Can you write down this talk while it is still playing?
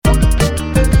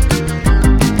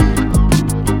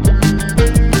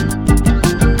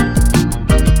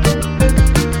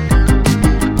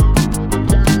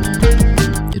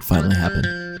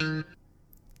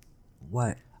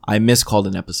I miscalled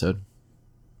an episode.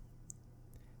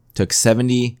 Took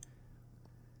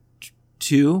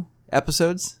 72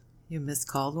 episodes. You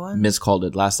miscalled one? Miscalled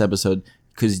it last episode.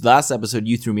 Because last episode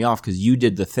you threw me off because you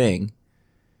did the thing.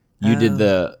 You did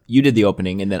the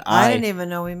opening, and then I didn't even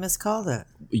know we miscalled it.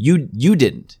 You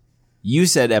didn't. You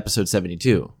said episode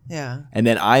 72. Yeah. And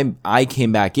then I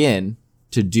came back in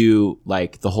to do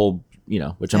like the whole,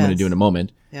 which I'm going to do in a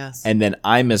moment. Yes. And then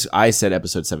I said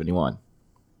episode 71.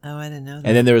 Oh, I didn't know that.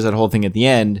 And then there was that whole thing at the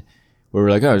end where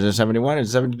we're like, oh, is it 71 or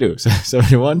 72?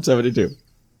 71, 72.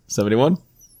 71,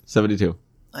 72.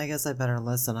 I guess I better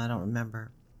listen. I don't remember.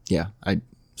 Yeah.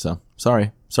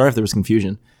 Sorry if there was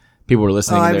confusion. People were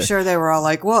listening. Oh, I'm sure they were all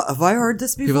like, "What? Have I heard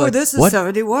this before? Like, this is what?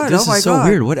 71. This oh my is so god,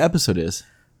 weird. What episode is?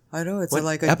 I know it's What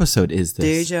like a episode is this?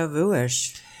 deja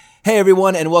vu-ish. Hey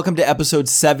everyone, and welcome to episode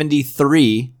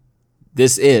 73.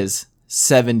 This is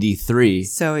 73.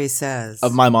 So he says.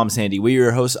 Of My Mom Sandy. We're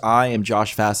your hosts. I am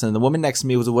Josh Fasten, and the woman next to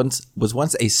me was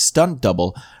once a stunt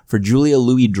double for Julia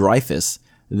Louis-Dreyfus.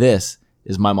 This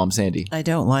is My Mom Sandy. I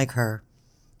don't like her.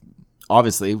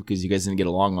 Obviously, because you guys didn't get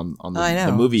along on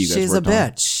the movie you guys She's worked a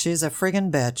bitch. on. She's a friggin'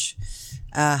 bitch.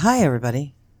 Hi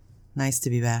everybody. Nice to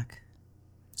be back.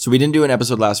 So we didn't do an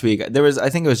episode last week. There was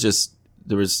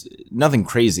nothing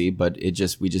crazy, but we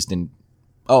just didn't.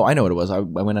 Oh, I know what it was. I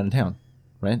went out of town,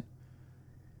 right?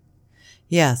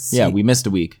 Yes. Yeah, we missed a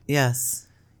week. Yes.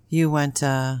 You went,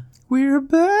 We're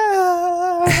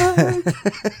back.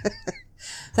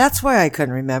 That's why I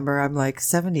couldn't remember. I'm like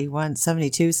 71,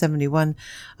 72, 71.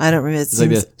 I don't remember. It's like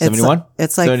this. 71?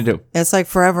 It's like 72. It's like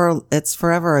forever. It's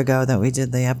forever ago that we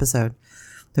did the episode,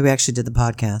 that we actually did the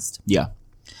podcast. Yeah.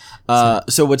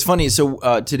 So what's funny,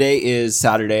 today is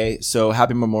Saturday, so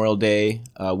happy Memorial Day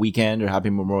weekend, or happy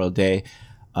Memorial Day.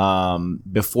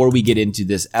 Before we get into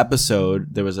this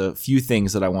episode, there was a few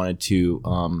things that I wanted to,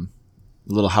 a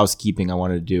little housekeeping I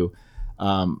wanted to do.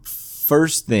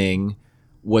 First thing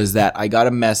was that I got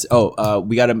a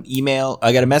we got an email.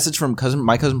 I got a message from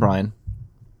my cousin Brian.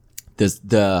 It's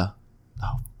not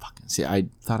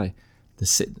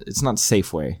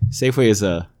Safeway. Safeway is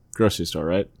a grocery store,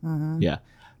 right? Mm-hmm. Yeah.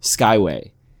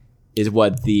 Skyway is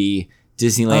what the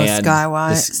Disneyland.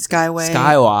 Skyway.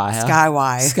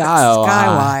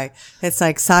 It's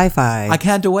like sci-fi. I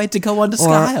can't wait to go on to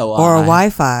Skyway. Or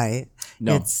Wi-Fi.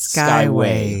 No, it's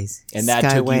Skyways. And that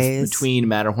took you between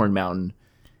Matterhorn Mountain,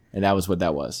 and that was what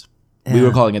that was. Yeah. We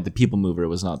were calling it the People Mover. It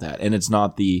was not that. And it's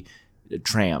not the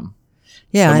tram.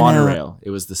 Yeah, the monorail.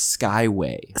 It was the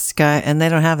Skyway. And they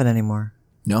don't have it anymore.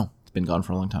 No, it's been gone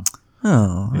for a long time.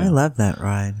 Oh, yeah. I love that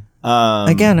ride.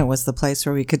 Again, it was the place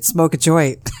where we could smoke a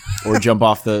joint or jump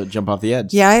off the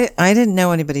edge. Yeah, I didn't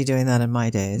know anybody doing that in my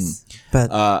days,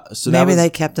 but maybe they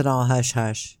kept it all hush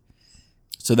hush.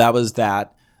 So that was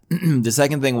that. The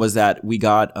second thing was that we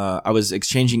got. I was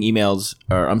exchanging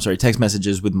text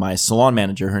messages with my salon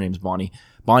manager. Her name's Bonnie.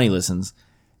 Bonnie listens,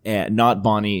 and not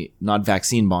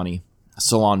vaccine Bonnie.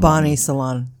 Salon Bonnie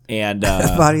salon. And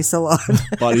body salon.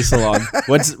 Body salon.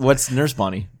 What's Nurse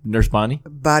Bonnie? Nurse Bonnie?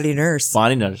 Body nurse.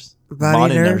 Bonnie nurse.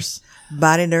 Body nurse.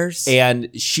 Body nurse. And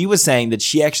she was saying that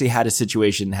she actually had a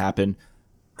situation happen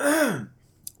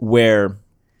where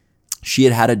she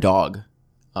had a dog.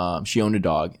 She owned a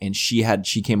dog, and she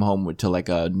came home to like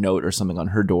a note or something on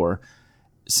her door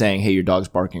saying, "Hey, your dog's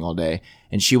barking all day."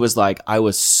 And she was like, I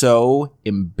was so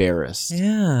embarrassed.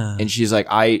 Yeah. And she's like,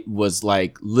 I was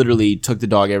like, literally took the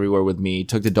dog everywhere with me,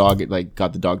 got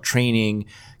the dog training,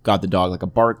 got the dog like a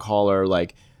bark collar,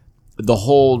 like the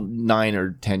whole 9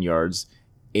 or 10 yards.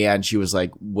 And she was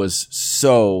like, was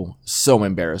so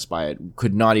embarrassed by it.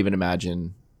 Could not even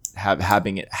imagine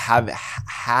happening it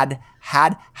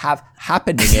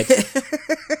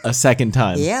a second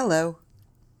time. Yellow.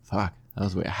 Fuck. That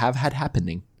was weird.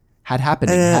 Happening.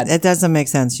 It doesn't make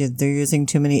sense. They're using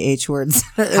too many H words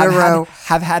in a row.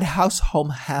 Have had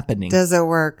home happening. Doesn't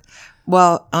work.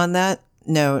 Well, on that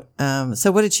note,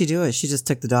 so what did she do? She just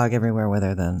took the dog everywhere with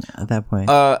her then at that point?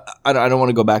 I don't want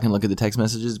to go back and look at the text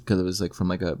messages because it was like from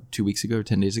like 2 weeks ago or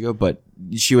 10 days ago, but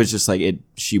she was just like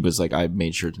she was like, I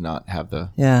made sure to not have the.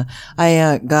 Yeah.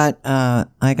 I got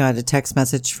a text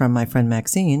message from my friend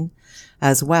Maxine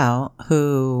as well,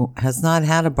 who has not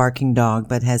had a barking dog,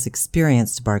 but has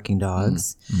experienced barking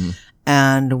dogs. Mm-hmm.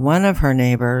 And one of her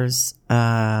neighbors,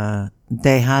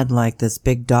 they had like this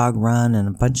big dog run and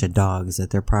a bunch of dogs at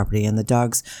their property, and the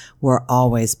dogs were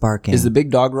always barking. Is the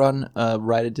big dog run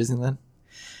right at Disneyland?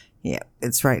 Yeah,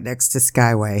 it's right next to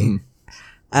Skyway.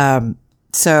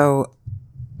 So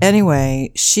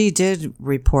anyway, she did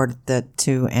report that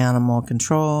to animal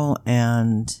control,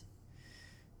 and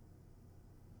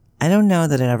I don't know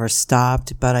that it ever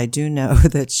stopped, but I do know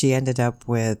that she ended up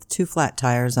with 2 flat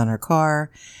tires on her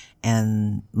car,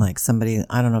 and like somebody,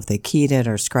 I don't know if they keyed it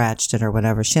or scratched it or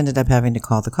whatever. She ended up having to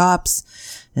call the cops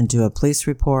and do a police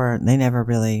report. They never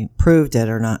really proved it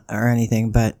or not or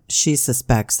anything, but she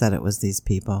suspects that it was these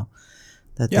people,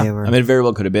 that they were. I mean, it very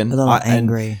well could have been a little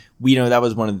angry. And we know that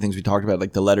was one of the things we talked about,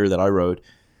 like the letter that I wrote.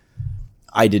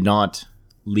 I did not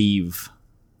leave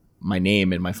my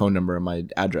name and my phone number and my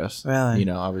address. Really? You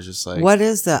know, I was just like, What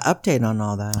is the update on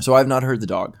all that? so I've not heard the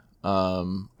dog.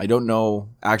 I don't know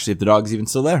actually if the dog's even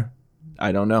still there.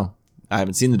 I don't know. I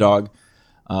haven't seen the dog.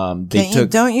 Do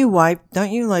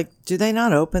they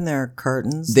not open their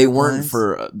curtains? They their weren't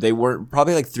blinds? they weren't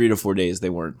probably like 3 to 4 days they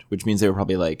weren't, which means they were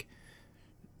probably like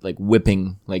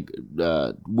whipping,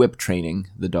 whip training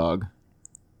the dog.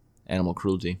 Animal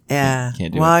cruelty. Yeah.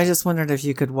 Can't do well, it. I just wondered if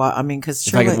you could walk. I mean, because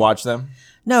If I could watch them.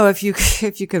 No, if you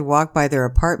could walk by their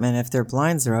apartment, if their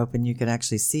blinds are open, you could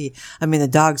actually see. I mean, the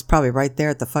dog's probably right there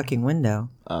at the fucking window.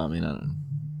 I mean, I don't know.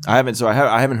 I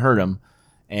haven't heard them,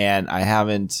 and I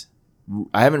haven't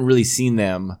really seen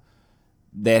them.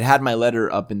 They had my letter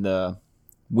up in the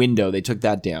window. They took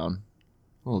that down.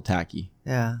 A little tacky.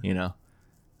 Yeah. You know.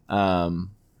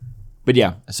 But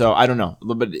yeah, so I don't know.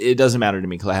 But it doesn't matter to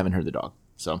me because I haven't heard the dog.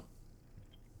 So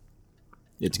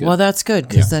it's good. Well, that's good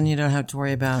because Yeah. then you don't have to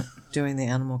worry about doing the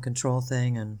animal control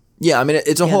thing and. Yeah, I mean,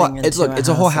 it's a Getting into it's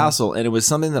a a whole hassle. hassle, and it was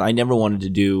something that I never wanted to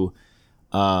do.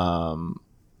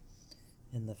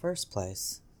 In the first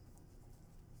place.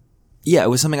 Yeah, it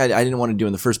was something I didn't want to do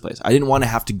in the first place. I didn't want to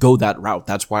have to go that route.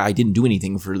 That's why I didn't do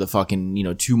anything for the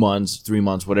fucking, 2 months, 3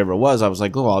 months, whatever it was. I was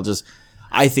like,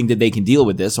 I think that they can deal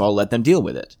with this, so I'll let them deal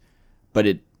with it. But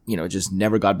it, it just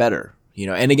never got better,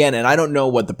 And again, and I don't know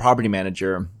what the property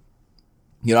manager,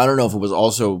 I don't know if it was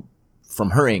also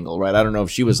from her angle, right? I don't know if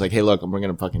she was like, hey, look, we're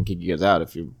going to fucking kick you guys out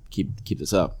if you keep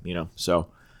this up, So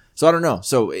I don't know.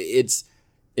 So it's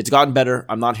gotten better.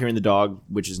 I'm not hearing the dog,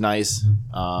 which is nice.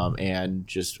 And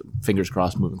just fingers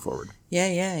crossed moving forward.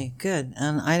 Yay. Good.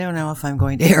 And I don't know if I'm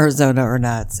going to Arizona or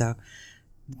not. So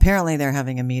apparently they're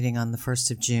having a meeting on the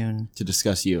 1st of June To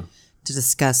discuss you. to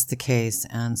discuss the case.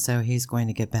 And so he's going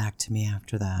to get back to me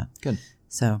after that. Good.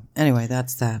 So anyway,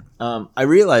 that's that. I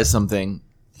realized something.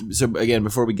 So again,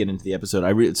 before we get into the episode,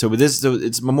 so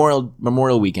it's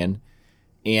Memorial Weekend,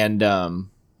 and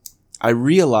I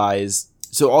realized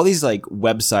all these like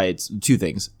websites, 2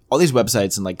 things. All these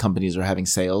websites and like companies are having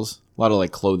sales, a lot of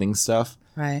like clothing stuff,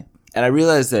 Right. and I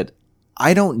realized that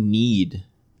I don't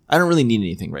really need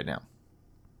anything right now.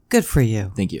 Good for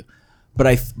you. Thank you, but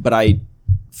I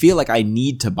feel like I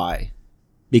need to buy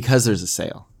because there's a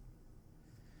sale.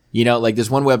 Like this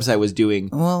one website was doing.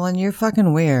 Well, and you're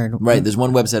fucking weird. Right. There's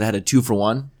one website that had a 2 for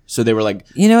 1. So they were like,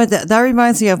 You know what? That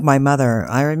reminds me of my mother.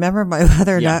 I remember my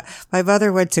mother. Yeah. My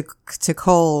mother went to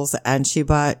Kohl's and she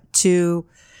bought two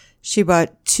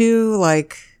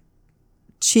like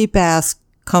cheap ass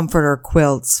comforter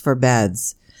quilts for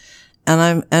beds,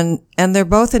 and they're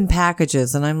both in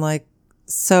packages, and I'm like,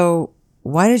 so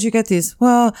why did you get these?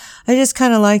 Well, I just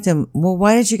kind of liked them. Well,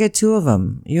 why did you get 2 of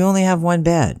them? You only have 1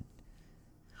 bed.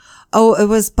 Oh, it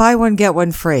was buy one get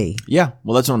one free. yeah,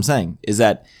 well, that's what I'm saying is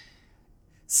that.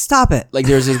 Stop it. Like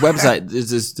there's this website,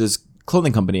 there's this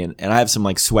clothing company, and I have some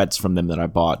like sweats from them that I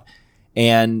bought,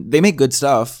 and they make good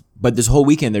stuff. But this whole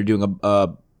weekend they're doing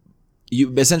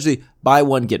you essentially buy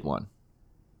one get one.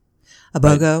 A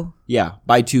BOGO. Yeah,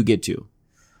 buy 2 get 2.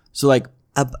 So like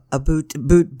A boot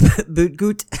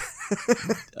goot.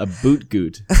 a boot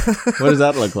goot. What does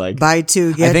that look like? Buy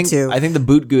 2 get 2. I think the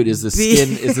boot goot is the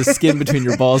skin between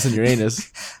your balls and your anus.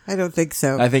 I don't think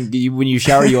so. I think when you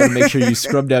shower, you want to make sure you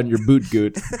scrub down your boot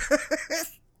goot.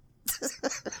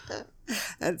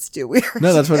 That's too weird.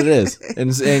 No, that's what it is.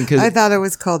 And because I thought it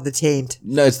was called the taint.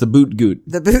 no, it's the boot goot.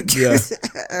 The boot. Yeah.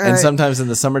 All And right. sometimes in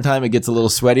the summertime it gets a little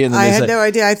sweaty, and then I they had say, no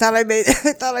idea. I thought I made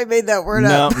that word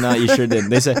 "No, up. no, you sure didn't."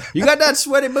 They say, "You got that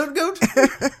sweaty boot goot?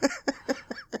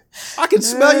 I can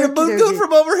smell your boot goot Okey-dokey.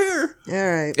 from over here."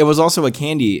 All right. It was also a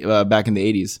candy back in the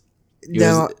 80s.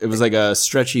 It was like a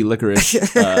stretchy licorice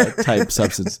type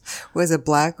substance. Was it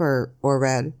black or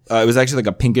red? It was actually like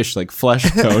a pinkish like flesh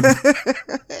tone.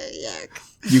 Yuck.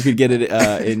 You could get it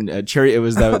in cherry. It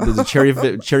was there's a cherry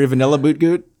vanilla boot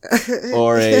goot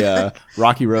or a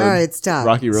Rocky Road. All right, stop.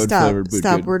 Rocky Road flavored boot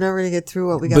Stop. goot. We're never gonna get through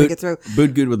what we gotta get through.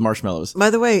 Boot goot with marshmallows. By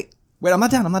the way, Wait, I'm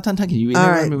not done. I'm not done talking. You all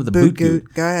interrupted right, me with a boot boot goot.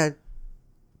 goot. Go ahead.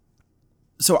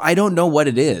 So I don't know what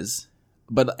it is,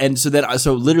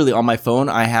 so literally on my phone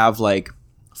I have like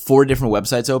 4 different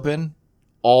websites open,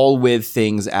 all with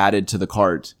things added to the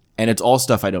cart, and it's all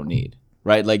stuff I don't need.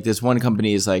 Right? Like this one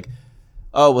company is like,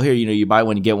 oh well, here you buy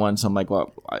one you get one. So I'm like,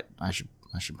 well, I should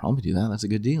I should probably do that. That's a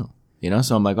good deal. You know?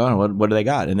 So I'm like, oh, what do they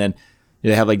got? And then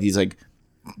they have like these like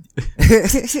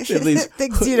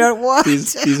things you don't want.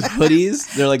 These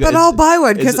hoodies. They're like, but I'll buy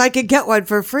one because I could get one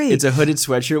for free. It's a hooded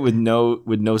sweatshirt with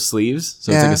no sleeves,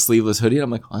 so it's like a sleeveless hoodie. And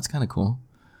I'm like, oh, that's kind of cool.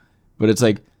 But it's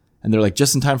like, and they're like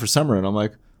just in time for summer, and I'm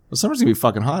like, well, summer's gonna be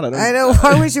fucking hot. I know.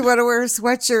 Why would you want to wear a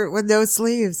sweatshirt with no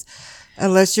sleeves?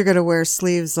 Unless you're gonna wear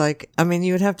sleeves, like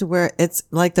you would have to wear. It's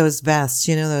like those vests,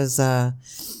 you know,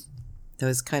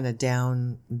 those kind of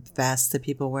down vests that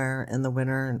people wear in the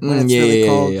winter when it's really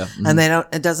cold. Yeah. Mm-hmm. And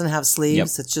it doesn't have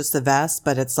sleeves. Yep. It's just a vest,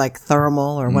 but it's like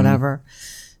thermal or whatever.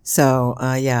 So,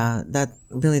 that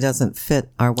really doesn't fit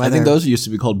our weather. I think those used to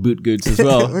be called boot goods as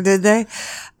well. Did they?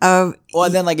 Well,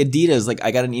 and then like Adidas, like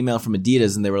I got an email from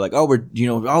Adidas and they were like,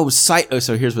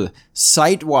 so here's what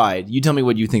site-wide. You tell me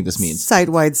what you think this means.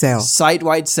 Site-wide sale.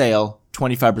 Site-wide sale,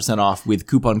 25% off with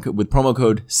promo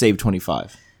code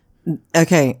SAVE25.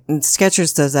 Okay,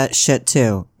 Skechers does that shit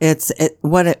too.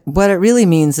 What it really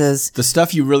means is the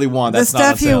stuff you really want. That's not on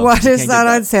sale. The stuff you want is not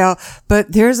on sale.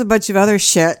 But there's a bunch of other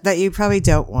shit that you probably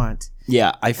don't want.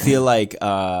 Yeah, I feel like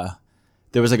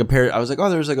there was like a pair. I was like, oh,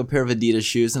 there was like a pair of Adidas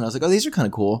shoes, and I was like, oh, these are kind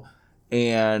of cool.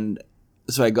 And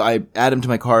so I add them to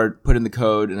my cart, put in the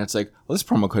code, and it's like, well, this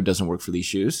promo code doesn't work for these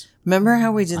shoes. Remember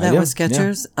how we did that with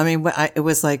Skechers? Yeah. I mean, it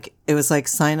was like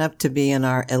sign up to be in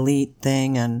our elite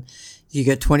thing, and you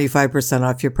get 25%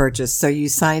 off your purchase. So you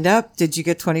signed up. Did you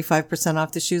get 25%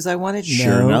 off the shoes I wanted?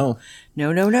 Sure, no.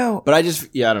 No. But I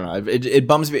don't know. It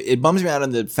bums me out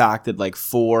on the fact that like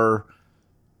if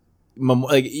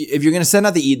you're going to send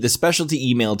out the specialty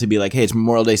email to be like, hey, it's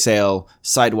Memorial Day sale,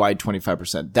 site-wide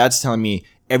 25%. That's telling me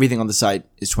everything on the site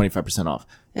is 25% off.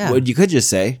 Yeah. What you could just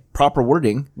say, proper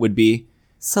wording would be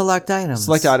select items.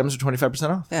 Select items are 25%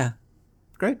 off. Yeah.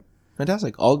 Great.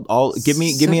 Fantastic. Give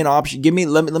me an option.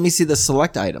 Let me see the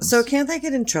select items. So can't they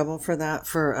get in trouble for that,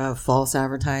 for false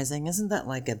advertising? Isn't that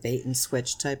like a bait and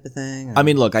switch type of thing? Or? I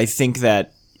mean, look, I think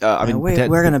that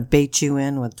we're going to bait you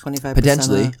in with 25%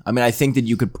 potentially off. I mean, I think that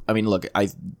you could. I mean, look, I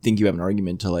think you have an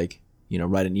argument to like,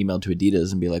 write an email to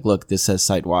Adidas and be like, look, this says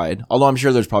site wide. Although I'm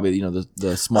sure there's probably,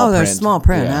 the small print. Oh, there's small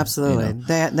print. Yeah, absolutely. And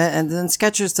then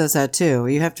Skechers does that too.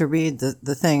 You have to read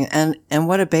the thing. And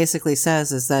what it basically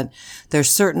says is that there's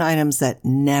certain items that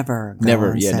never go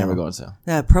on sale. Never go on sale.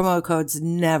 Yeah, promo codes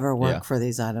never work for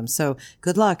these items. So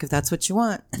good luck if that's what you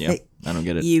want. Yeah, I don't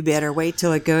get it. You better wait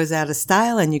till it goes out of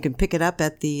style and you can pick it up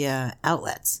at the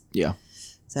outlets. Yeah.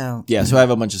 So I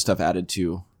have a bunch of stuff added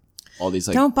to all these.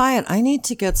 Like, don't buy it. I need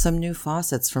to get some new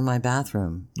faucets for my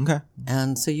bathroom. Okay.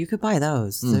 And so you could buy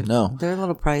those. They're a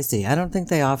little pricey. I don't think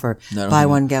they offer buy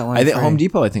one, get one. I think free. Home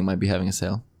Depot, might be having a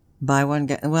sale. Buy one,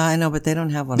 get, well, I know, but they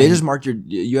don't have one. They just marked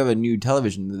you have a new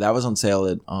television that was on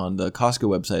sale on the Costco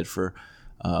website for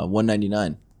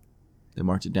 $199. They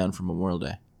marked it down for Memorial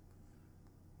Day.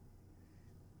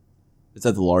 Is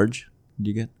that the large? Did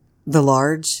you get the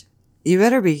large? You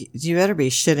better be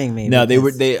shitting me. No,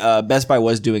 Best Buy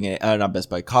was doing not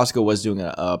Best Buy. Costco was doing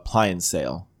an appliance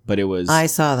sale, but it was. I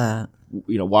saw that.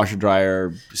 Washer,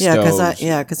 dryer, stoves,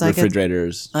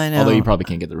 refrigerators. I know. Although you probably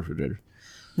can't get the refrigerator.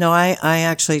 No, I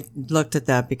actually looked at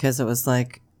that because it was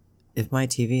like, if my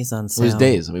TV's on sale. It was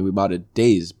days. I mean, we bought it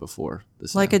days before the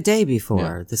sale. Like a day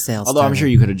before the sale started. Although I'm sure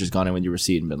you could have just gone in with your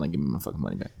receipt and been like, give me my fucking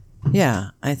money back. Yeah,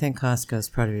 I think Costco's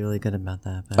probably really good about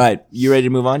that. But. All right, you ready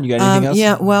to move on? You got anything else?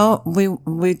 Yeah, well,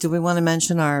 do we want to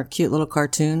mention our cute little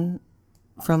cartoon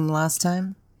from last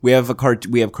time? We have a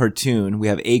cartoon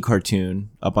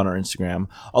up on our Instagram.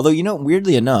 Although,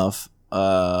 weirdly enough,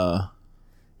 it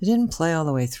didn't play all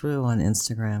the way through on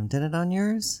Instagram. Did it on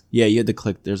yours? Yeah, you had to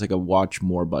click. There's like a watch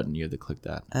more button. You had to click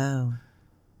that. Oh.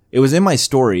 It was in my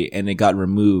story and it got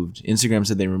removed. Instagram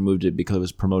said they removed it because it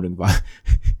was promoting violence.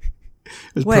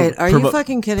 Wait, are you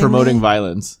fucking kidding me? Promoting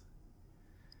violence.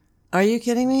 Are you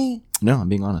kidding me? No, I'm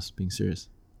being honest, being serious.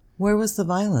 Where was the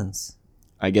violence?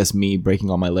 I guess me breaking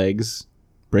all my legs,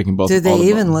 breaking both. Did they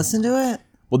even listen to it?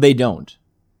 Well, they don't.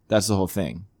 That's the whole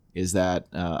thing. Is that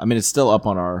it's still up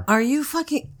on our. Are you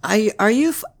fucking?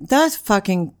 That's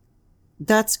fucking.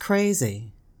 That's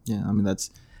crazy. Yeah,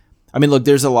 look,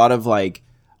 there's a lot of like,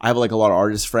 I have like a lot of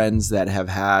artist friends that have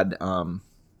had,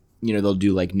 they'll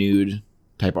do like nude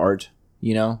type art,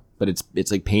 but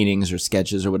it's like paintings or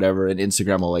sketches or whatever, and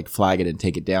Instagram will like flag it and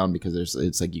take it down because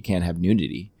it's like you can't have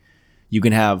nudity. You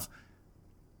can have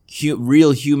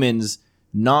real humans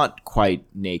not quite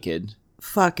naked.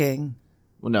 Fucking.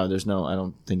 Well, no, I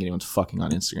don't think anyone's fucking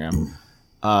on Instagram.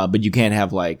 But you can't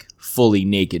have like fully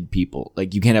naked people.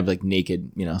 Like you can't have like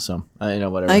naked, so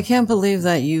whatever. I can't believe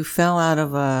that you fell out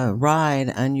of a ride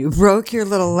and you broke your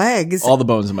little legs. All the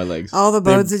bones in my legs. All the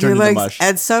bones They in your turned into legs. mush.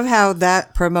 And somehow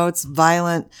that promotes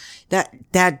violent,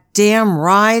 that damn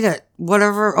ride at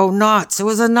whatever. Oh, Knott's. It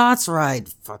was a Knott's ride.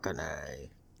 Fucking A.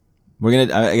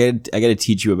 I gotta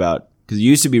teach you about, because you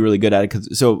used to be really good at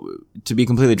it. So to be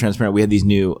completely transparent, we had these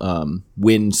new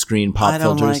windscreen pop I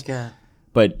don't filters. like it.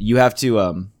 But you have to,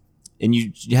 and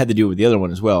you had to do it with the other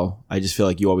one as well. I just feel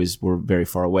like you always were very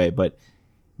far away. But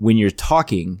when you're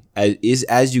talking,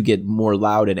 as you get more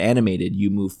loud and animated, you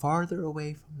move farther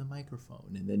away from the microphone,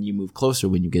 and then you move closer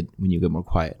when you get more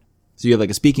quiet. So you have like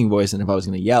a speaking voice, and if I was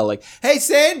going to yell like, "Hey,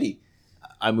 Sandy,"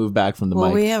 I move back from the mic.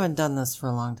 Well, we haven't done this for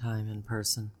a long time in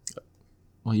person.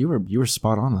 Well, you were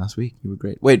spot on last week. You were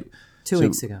great. Wait, 2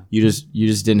 weeks ago. You just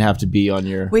didn't have to be on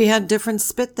your. We had different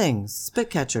spit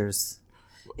catchers.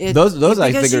 Those I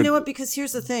because figured. you know what? Because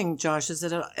here's the thing, Josh, is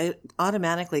that it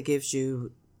automatically gives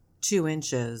you 2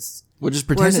 inches. We'll just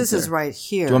pretend Whereas it's this is there. right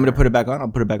here. Do you want me to put it back on? I'll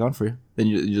put it back on for you. Then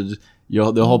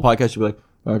the whole podcast you'll be like,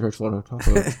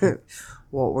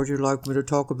 What would you like me to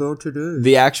talk about today?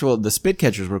 the spit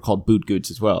catchers were called boot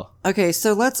goots as well. Okay,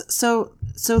 so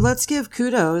let's give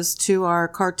kudos to our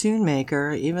cartoon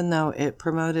maker, even though it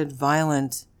promoted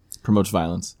Promotes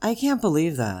violence. I can't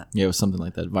believe that. Yeah, it was something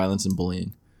like that. Violence and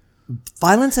bullying.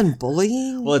 Violence and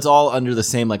bullying? Well, it's all under the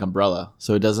same like umbrella,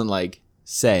 so it doesn't like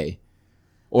say,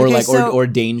 or Okay, like so- or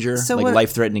danger, so like what-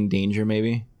 life-threatening danger,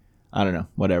 maybe. I don't know,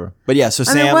 whatever. But yeah, so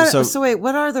I mean, Sam. so wait,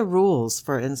 what are the rules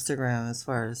for Instagram as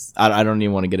far as? I don't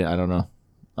even want to get it. I don't know.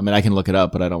 I mean, I can look it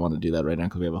up, but I don't want to do that right now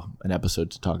because we have an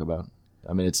episode to talk about.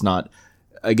 I mean, it's not.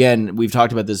 Again, we've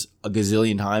talked about this a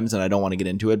gazillion times, and I don't want to get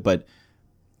into it. But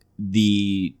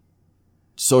the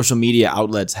social media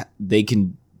outlets, they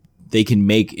can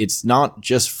make, it's not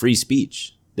just free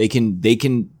speech. They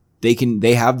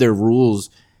have their rules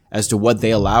as to what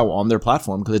they allow on their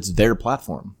platform because it's their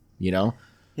platform.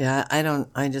 Yeah,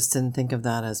 I just didn't think of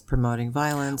that as promoting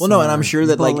violence. Well, no, and or I'm sure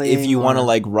that like if you bullying want to or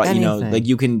like write, anything. like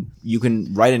you can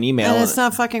write an email. And it's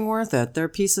not fucking worth it. They're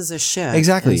pieces of shit.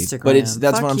 Exactly, Instagram. but that's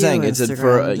Fuck what I'm you, saying. It's Instagram.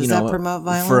 for Does that promote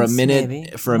violence? for a minute Maybe.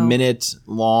 for a No. minute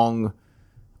long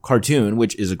cartoon,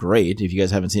 which is great. If you guys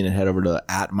haven't seen it, head over to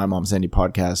My Mom Sandy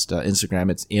podcast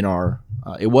Instagram. It's in our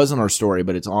it was on our story,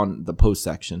 but it's on the post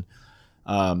section.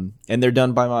 And they're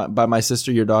done by my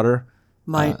sister, your daughter,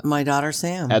 My daughter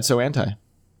Sam. at So Anti.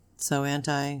 So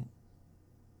anti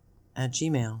at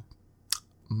Gmail.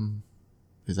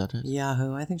 Is that it?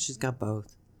 Yahoo. I think she's got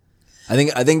both. I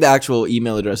think the actual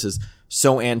email address is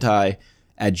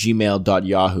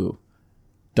soanti@gmail.yahoo.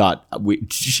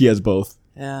 She has both.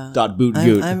 Yeah. Dot boot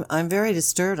goot. I'm very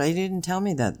disturbed. I didn't tell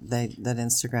me that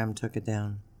Instagram took it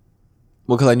down.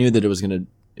 Well, because I knew that it was gonna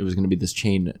be this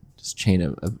chain of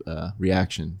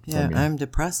reaction. Yeah, from you. I'm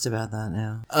depressed about that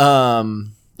now.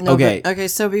 No, Okay. Okay,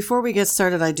 so before we get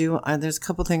started, there's a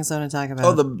couple things I want to talk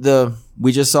about. Oh,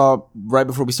 we just saw right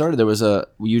before we started.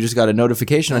 You just got a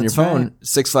notification on your That's phone. right.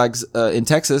 Six Flags in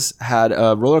Texas had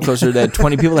a roller coaster that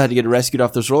 20 people had to get rescued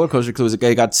off this roller coaster because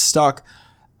it got stuck.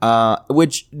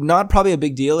 Which not probably a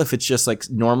big deal if it's just like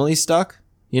normally stuck.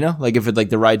 Like if it like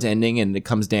the ride's ending and it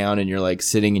comes down and you're like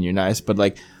sitting and you're nice, but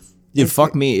like. Dude,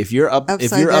 fuck me. If you're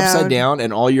upside down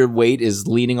and all your weight is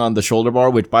leaning on the shoulder bar,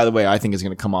 which by the way I think is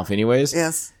going to come off anyways.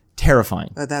 Yes.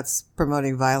 Terrifying. But that's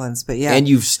promoting violence. But yeah. And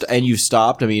you've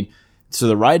stopped. I mean, so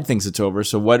the ride thinks it's over.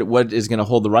 So what is going to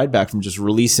hold the ride back from just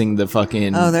releasing the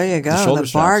fucking? Oh, there you go. shoulder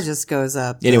The bar straps? just goes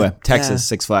up. Anyway, Texas, Yeah.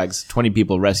 Six Flags, 20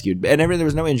 people rescued, and there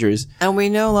was no injuries. And we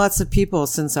know lots of people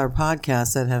since our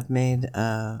podcast that have made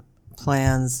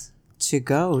plans to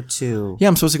go to. Yeah,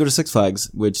 I'm supposed to go to Six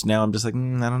Flags, which now I'm just like, I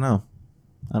don't know.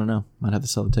 Might have to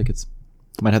sell the tickets.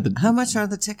 Might have to. How much are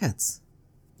the tickets?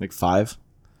 Like $5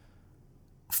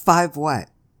 $5 what?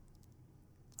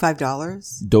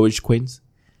 $5? Dogecoins.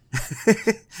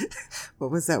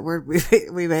 What was that word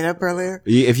we made up earlier?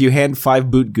 If you hand 5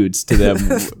 boot goots to them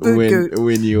goot.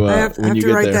 when you I have when you to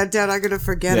get write there, that down. I'm going to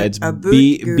forget yeah, it. it's A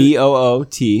boot goot.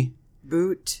 BOOT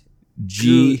Boot.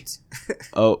 G. Goot.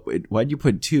 Oh, why'd you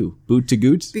put 2? Boot to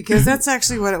goot? Because that's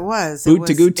actually what it was. Boot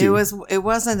to goot. It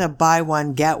wasn't a buy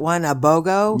one get one, a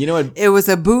BOGO. You know what? It was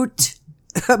a boot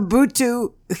to Goot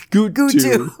to.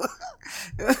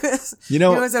 You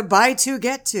know, It was a buy two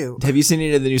get two. have you seen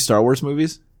any of the new Star Wars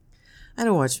movies? I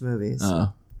don't watch movies.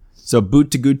 So Boot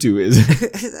to Gutu is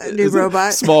A new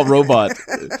robot. small robot.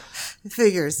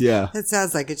 Figures. Yeah. It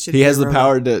sounds like it should He be has a the robot.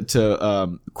 power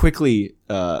to quickly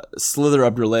slither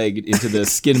up your leg into the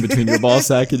skin between your ball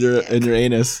sack and your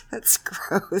anus. That's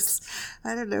gross.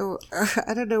 I don't know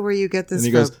where you get this And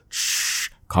he from. goes, shh,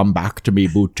 Come back to me,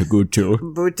 Booty Gootu.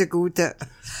 Buta guta.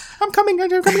 I'm coming.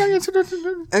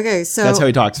 Okay, so That's how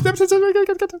he talks. That's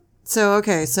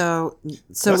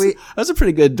a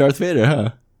pretty good Darth Vader, huh?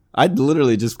 I'd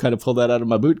literally just kind of pull that out of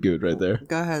my boot goot right there.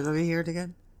 Go ahead, let me hear it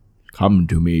again. Come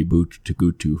to me, Booty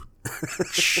Gootu.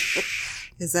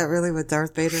 Is that really what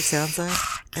Darth Vader sounds like?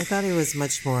 I thought he was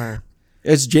much more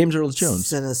It's James Earl Jones.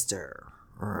 sinister.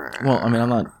 Well, I mean, I'm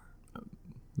not.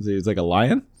 He's like a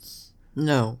lion.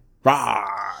 No. Rawr.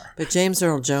 But James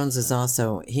Earl Jones is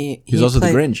also He's also the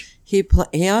Grinch.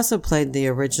 He also played the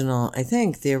original, I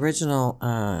think, the original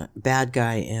bad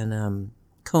guy in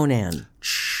Conan.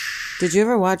 Did you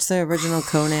ever watch the original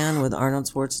Conan with Arnold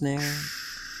Schwarzenegger?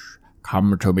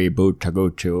 Come to me, Booty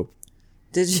Gootu.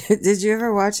 Did you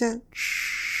ever watch it?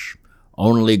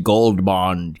 Only Gold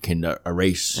Bond can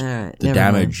erase All right, the never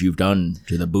damage mind. you've done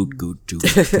to the boot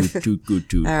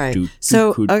Gootu. All right.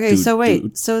 So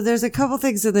wait. So there's a couple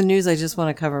things in the news I just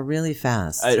want to cover really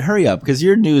fast. Hurry up, because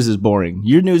your news is boring.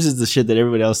 Your news is the shit that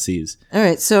everybody else sees. All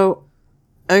right. So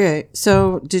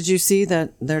did you see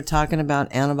that they're talking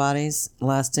about antibodies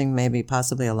lasting maybe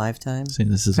possibly a lifetime See,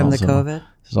 this is from also, the COVID?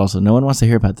 This is also, no one wants to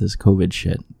hear about this COVID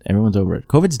shit. Everyone's over it.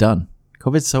 COVID's done.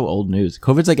 COVID's so old news.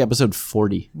 COVID's like episode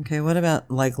 40. Okay, what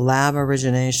about like lab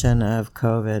origination of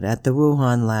COVID at the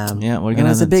Wuhan lab? Yeah, we're it gonna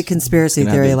was have a big it- conspiracy gonna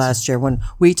have theory it- last year when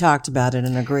we talked about it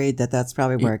and agreed that that's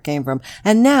probably where it came from.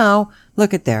 And now,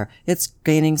 look at there, it's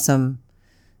gaining some,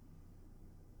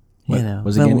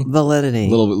 Was it gaining? validity,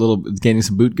 Little gaining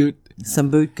some boot goot. some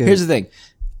boot good. Here's the thing.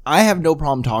 I have no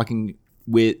problem talking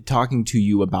to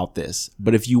you about this,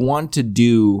 but if you want to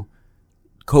do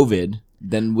COVID,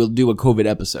 then we'll do a COVID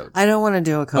episode. I don't want to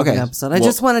do a COVID Okay, episode. I well-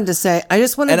 just wanted to say, I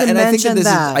just wanted to I think mention that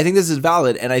that. I think this is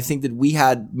valid, and I think that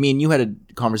me and you had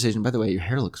a conversation. By the way, your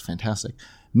hair looks fantastic.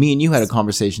 Me and you had a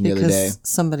conversation the other day. because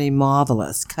somebody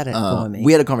marvelous cut it for me.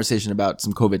 We had a conversation about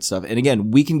some COVID stuff, and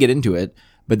again, we can get into it,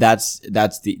 but that's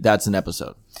an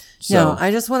episode. So No, I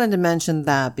just wanted to mention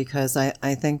that because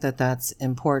I think that that's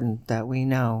important that we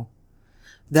know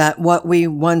that what we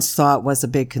once thought was a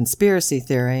big conspiracy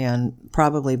theory and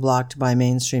probably blocked by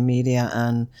mainstream media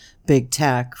and big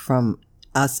tech from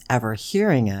us ever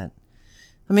hearing it.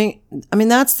 I mean,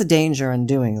 that's the danger in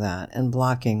doing that and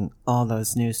blocking all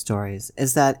those news stories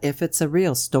is that if it's a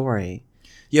real story,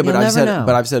 yeah, but you'll never know.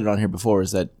 I've said it on here before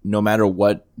is that no matter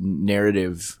what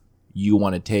narrative you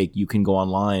want to take, you can go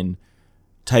online,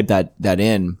 type that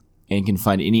in, and can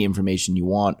find any information you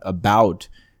want about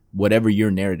whatever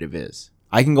your narrative is.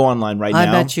 I can go online right now. I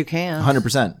bet you can.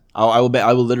 100%. I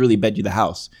will literally bet you the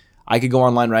house. I could go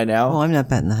online right now. Well, I'm not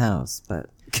betting the house, but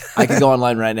I could go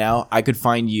online right now. I could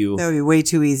find you that would be way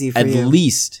too easy for at you.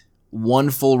 least one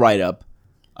full write-up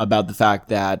about the fact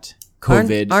that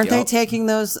COVID Aren't they taking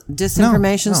those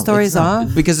disinformation stories it's not.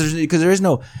 off? Because there is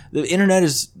no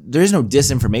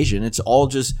disinformation. It's all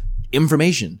just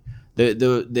information.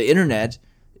 The internet,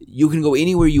 you can go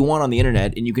anywhere you want on the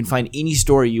internet and you can find any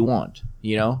story you want.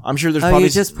 You know, I'm sure there's probably you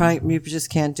just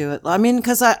can't do it. I mean,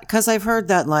 because I've heard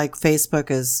that like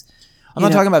Facebook is. I'm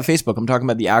not talking about Facebook. I'm talking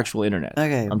about the actual internet.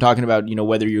 Okay. I'm talking about,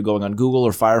 whether you're going on Google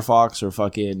or Firefox or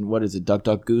fucking, what is it,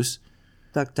 DuckDuckGoose?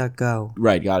 DuckDuckGo.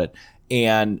 Right, got it.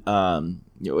 And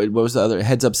what was the other?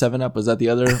 Heads Up 7-Up? Was that the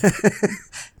other?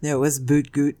 No, it was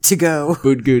Bootgoot to go.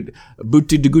 Boot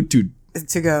to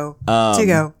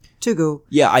To go.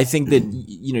 Yeah, I think that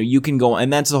you can go,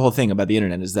 and that's the whole thing about the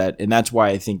internet is that, and that's why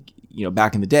I think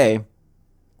back in the day,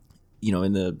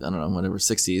 in the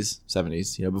 60s,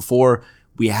 70s, before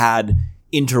we had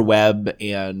interweb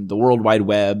and the World Wide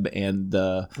Web and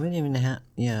the We didn't even have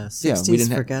 60s. we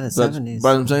didn't forget it. but- 70s.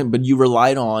 But I'm saying, but you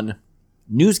relied on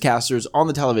newscasters on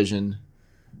the television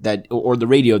or the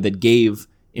radio that gave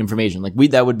information. Like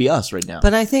that would be us right now.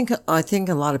 But I think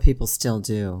a lot of people still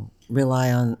do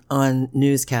rely on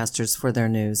newscasters for their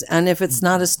news. And if it's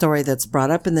not a story that's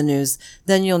brought up in the news,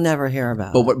 then you'll never hear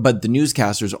about it. But the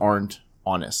newscasters aren't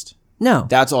honest. No.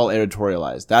 That's all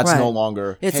editorialized. That's Right. no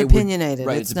longer. It's hey, opinionated.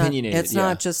 Right, It's it's not- opinionated. it's yeah.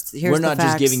 not just, here's We're the not just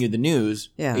facts. giving you the news.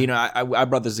 Yeah. I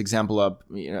brought this example up.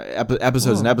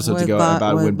 Episodes and episodes with ago Bo-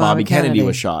 about with when Bobby Bobby Kennedy Kennedy.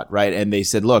 was shot, right? And they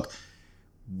said, look,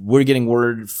 we're getting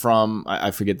word from I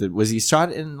forget was he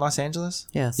shot in Los Angeles?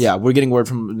 Yes. Yeah, we're getting word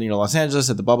from Los Angeles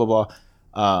at the blah blah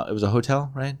blah. It was a hotel,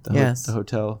 right? Yes. The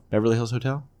hotel, Beverly Hills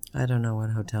Hotel. I don't know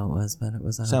what hotel it was, but it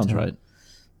was a Sounds hotel. right.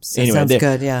 It sounds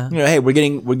good, yeah. Hey, we're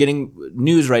getting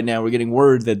news right now. We're getting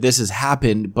word that this has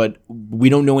happened, but we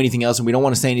don't know anything else, and we don't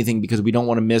want to say anything because we don't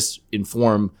want to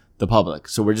misinform the public.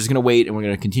 So we're just going to wait, and we're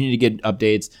going to continue to get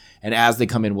updates, and as they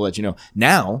come in, we'll let you know.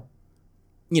 Now,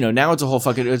 now it's a whole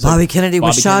fucking. It's Bobby like, Kennedy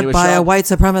was shot by a white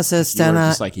supremacist, You and were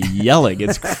just like yelling.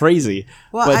 It's crazy.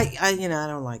 well, but, I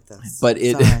don't like this. But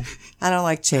it. Sorry. I don't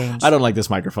like change. I don't like this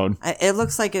microphone. It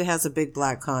looks like it has a big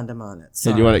black condom on it.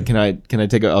 So do you want to? Can I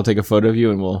take I'll take a photo of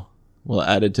you and we'll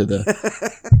add it to the.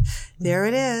 There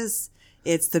it is.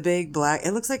 It's the big black.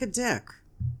 It looks like a dick.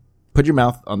 Put your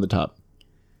mouth on the top.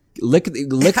 Lick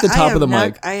the top of the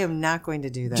mic. I am not going to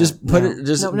do that. Just put it.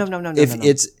 Just no. If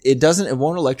it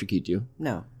won't electrocute you.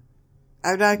 No.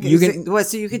 I'm not. You can. What?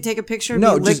 So you can take a picture of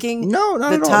No, me just, licking no, not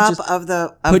the at all. top Just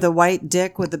of the white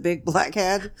dick with the big black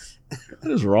head.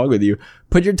 What is wrong with you?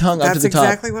 Put your tongue up to That's the top.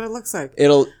 exactly what it looks like.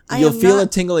 You'll feel not- a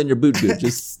tingle in your boot goot.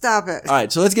 Just Stop it. All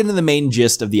right, so let's get into the main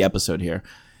gist of the episode here.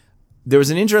 There was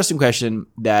an interesting question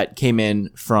that came in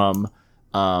from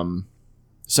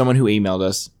someone who emailed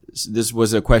us. This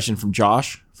was a question from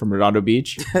Josh from Redondo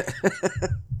Beach.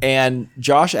 And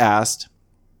Josh asked,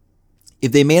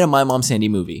 if they made a My Mom Sandy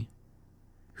movie,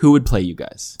 who would play you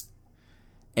guys?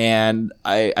 And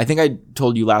I think I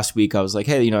told you last week, I was like,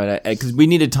 hey, because we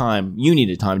needed time. You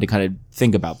needed time to kind of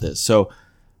think about this. So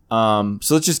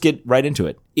let's just get right into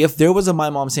it. If there was a My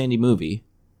Mom Sandy movie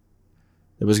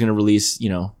that was going to release,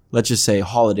 let's just say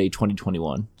holiday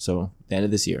 2021, so the end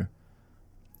of this year,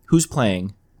 who's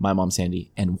playing My Mom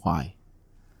Sandy and why?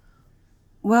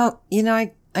 Well,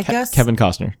 I guess Kevin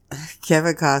Costner.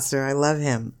 Kevin Costner. I love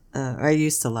him. I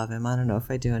used to love him. I don't know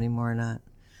if I do anymore or not.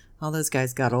 All those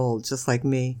guys got old, just like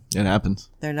me. It happens.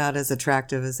 They're not as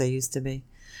attractive as they used to be.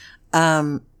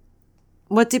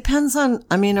 What depends on,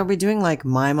 are we doing like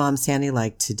My Mom Sandy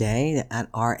like today at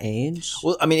our age?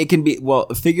 Well, it can be,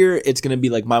 figure it's going to be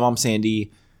like My Mom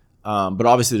Sandy, but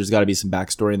obviously there's got to be some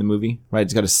backstory in the movie, right?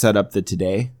 It's got to set up the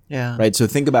today. Yeah. Right? So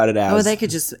think about it as... Oh, they could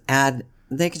just add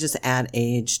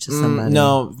age to somebody.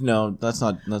 No, that's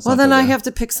not... Well, then I have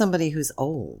to pick somebody who's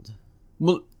old.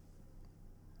 Well,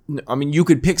 you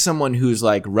could pick someone who's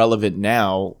like relevant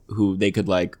now, who they could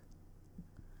like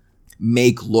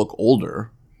make look older,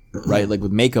 right? Like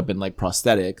with makeup and like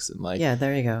prosthetics and like. Yeah,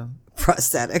 there you go.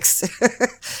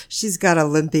 Prosthetics. She's got a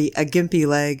gimpy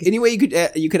leg. Anyway,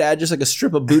 you could add just like a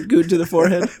strip of boot goot to the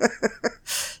forehead.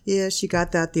 Yeah, she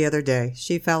got that the other day.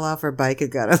 She fell off her bike and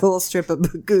got a little strip of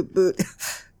boot goot.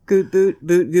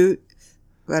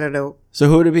 I don't know. So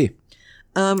who would it be?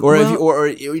 Or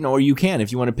you can,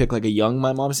 if you want to pick like a young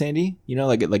My Mom Sandy,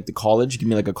 like the college, give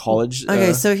me like a college.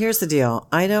 Okay, so here's the deal.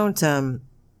 I don't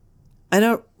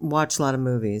watch a lot of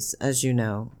movies, as you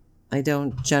know. I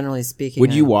don't, generally speaking.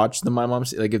 Would you watch the My Mom,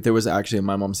 like if there was actually a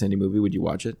My Mom Sandy movie, would you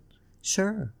watch it?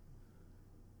 Sure.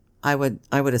 I would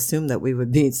assume that we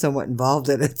would be somewhat involved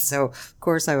in it, so of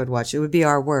course I would watch it. It would be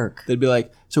our work. They'd be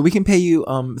like, so we can pay you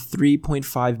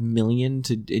 $3.5 million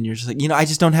to, and you're just like, I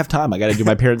just don't have time. I got to do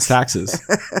my parents' taxes.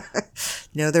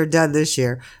 No, they're done this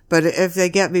year. But if they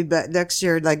get me back next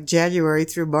year, like January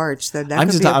through March, then that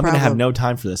could be a problem. I'm going to have no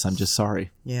time for this. I'm just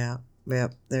sorry. Yeah.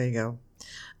 Yep. There you go.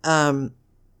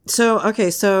 So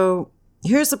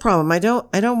here's the problem. I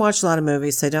don't watch a lot of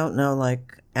movies. I don't know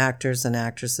like actors and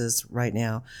actresses right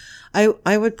now.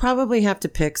 I would probably have to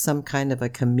pick some kind of a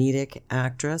comedic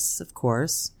actress, of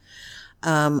course.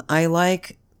 I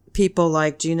like people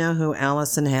like, do you know who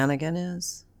Allison Hannigan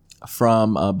is?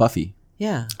 From Buffy.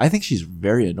 Yeah. I think she's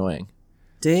very annoying.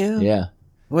 Do you? Yeah.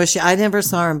 Well, I never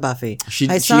saw her in Buffy.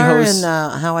 I saw her in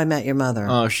How I Met Your Mother.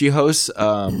 Oh, she hosts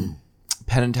Penn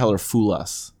and Teller Fool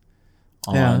Us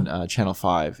on Channel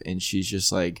 5, and she's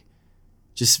just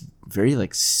very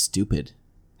like stupid.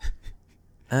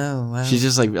 Oh wow! She's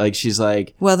just she's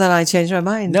like. Well, then I changed my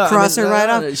mind. No, Cross her right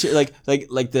off. She,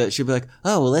 she'll be like,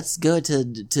 oh well, let's go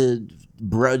to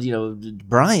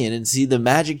Brian and see the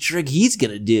magic trick he's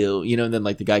gonna do. And then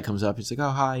like the guy comes up, he's like, oh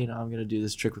hi, I'm gonna do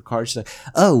this trick with cards. She's like,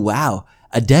 oh wow,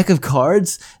 a deck of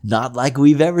cards, not like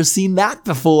we've ever seen that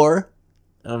before.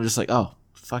 And I'm just like, oh,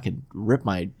 fucking rip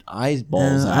my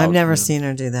eyeballs out. I've never seen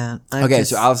her do that.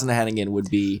 So Allison Hannigan would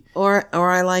be, or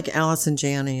I like Allison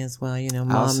Janney as well.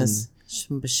 Mom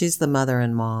she's the mother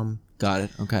in Mom. Got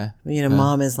it. Okay.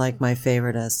 Mom is like my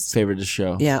favoriteest. Favorite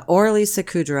show. Yeah, or Lisa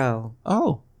Kudrow.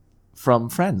 Oh, from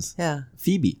Friends. Yeah.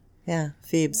 Phoebe. Yeah,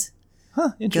 Phoebes. Huh.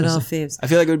 Interesting. Good old Phoebes. I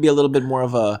feel like it would be a little bit more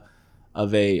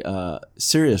of a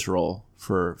serious role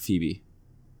for Phoebe.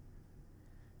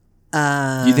 Do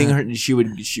you think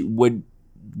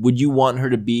would you want her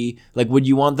to be like? Would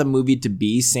you want the movie to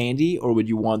be Sandy, or would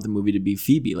you want the movie to be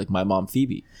Phoebe, like My Mom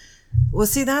Phoebe? Well,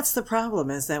 see, that's the problem,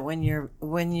 is that when you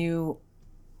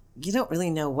don't really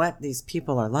know what these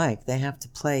people are like. They have to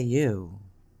play you.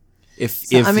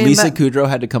 If Lisa Kudrow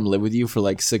had to come live with you for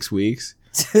like 6 weeks,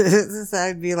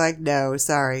 I'd be like, no,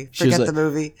 sorry, forget the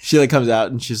movie. She like comes out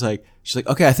and she's like, She's like,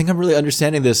 okay, I think I'm really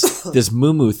understanding this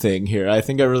moo thing here. I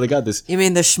think I really got this. You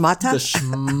mean the shmata? The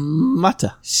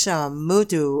shmata.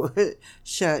 Shamutu.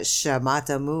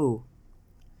 Shamata mu.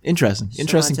 Interesting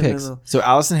picks. Moo. So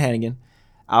Allison Hannigan,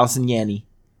 Allison Yanny,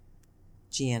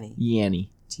 Gianni.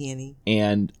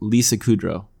 and Lisa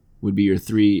Kudrow would be your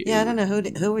three. Yeah, I don't know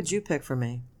who would you pick for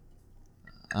me.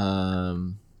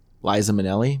 Liza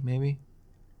Minnelli, maybe.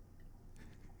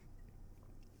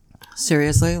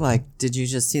 Seriously, like, did you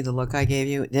just see the look I gave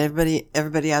you? Did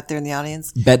everybody out there in the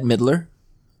audience? Bette Midler.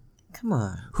 Come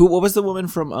on. What was the woman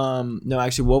from? No,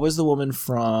 actually, what was the woman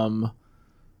from?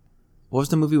 What was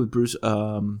the movie with Bruce? It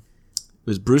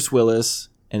was Bruce Willis,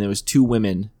 and there was two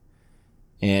women,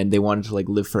 and they wanted to like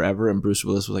live forever. And Bruce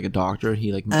Willis was like a doctor.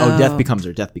 He like Death Becomes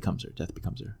Her.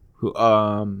 Who?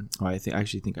 I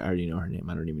think I already know her name.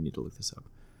 I don't even need to look this up.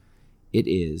 It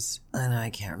is. I know I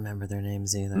can't remember their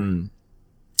names either.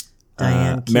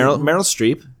 Diane Keaton. Meryl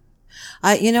Streep.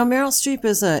 Meryl Streep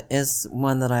is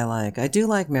one that I like. I do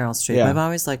like Meryl Streep. Yeah. I've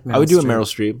always liked Meryl Streep. I would do a Meryl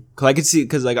Streep because I could see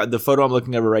the photo I'm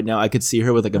looking at right now. I could see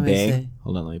her with like a Let me bang. see.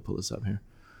 Hold on, let me pull this up here.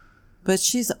 But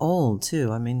she's old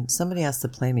too. I mean, somebody has to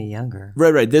play me younger.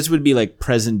 Right. This would be like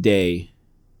present day.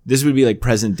 This would be like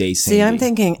present day Sandy. See, I'm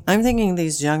thinking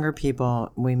these younger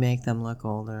people, we make them look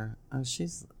older. Oh,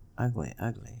 she's ugly.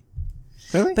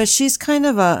 Really? But she's kind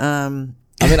of a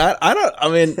I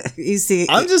mean, you see,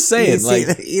 I'm just saying,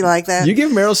 you like that? You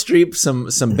give Meryl Streep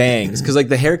some bangs because like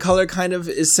the hair color kind of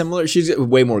is similar. She's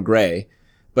way more gray,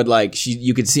 but like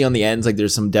you could see on the ends like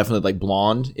there's some definite like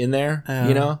blonde in there,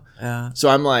 Yeah. So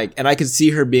I'm like, and I could see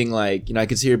her being like, get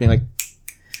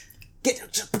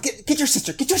your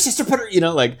sister, put her,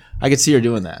 like I could see her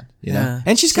doing that, Yeah.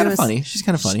 And she's kind of funny. She's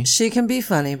kind of funny. She can be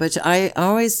funny, but I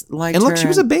always liked her. And look, she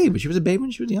was a babe. She was a babe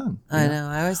when she was young. I know.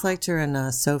 I always liked her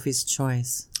in Sophie's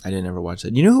Choice. I didn't ever watch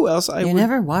that. You know who else You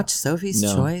never watched Sophie's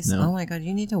No, Choice? no. Oh my god,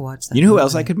 you need to watch that. You know who movie.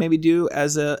 else I could maybe do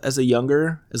as a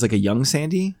young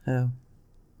Sandy? Oh.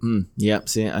 Yep.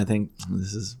 See, I think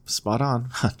this is spot on.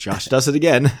 Josh does it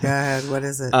again. Go ahead. What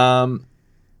is it?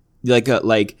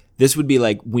 Like this would be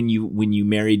like when you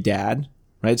married Dad,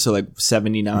 right? So like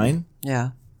 79. Yeah.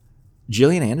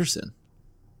 Gillian Anderson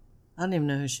I don't even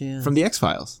know who she is. from the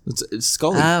X-Files. It's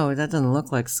Scully. Oh, that doesn't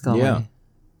look like Scully. Yeah.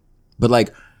 But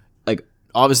like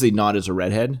obviously not as a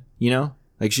redhead,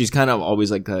 Like she's kind of always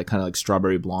like kind of like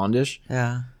strawberry blondish.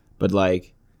 Yeah. But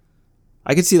like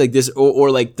I could see like this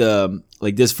or like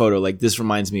this photo, like this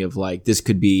reminds me of like this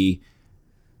could be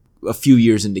a few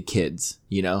years into Kids,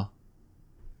 Yeah.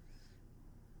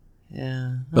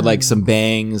 But like some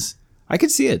bangs. I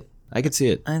could see it. I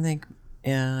think,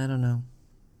 I don't know.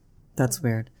 That's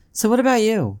weird. So what about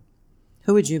you?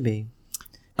 Who would you be?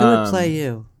 Who would play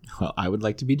you? Well, I would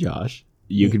like to be Josh.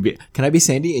 You could be. Can I be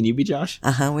Sandy and you be Josh?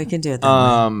 We can do it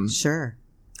that way. Sure.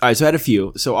 All right, so I had a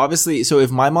few. So obviously,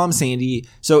 if my mom's Sandy,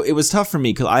 so it was tough for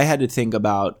me because I had to think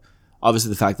about obviously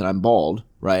the fact that I'm bald,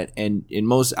 right? And in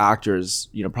most actors,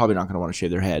 probably not going to want to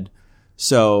shave their head.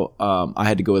 So I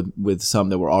had to go with some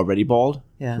that were already bald,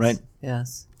 Yes. right?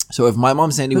 Yes. So if my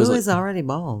mom Sandy Who was is already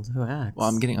bald? Who acts? well,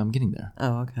 I'm getting there.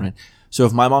 Oh, okay. Right. So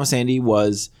if my mom Sandy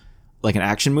was like an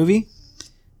action movie,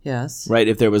 Yes. right?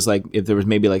 If there was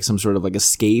maybe like some sort of like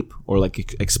escape or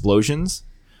like explosions.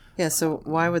 Yeah. So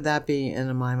why would that be in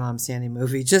a My Mom Sandy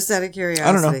movie? Just out of curiosity.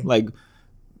 I don't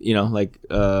know, like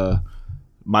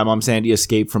My Mom Sandy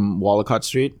escaped from Wallacott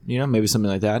Street, maybe something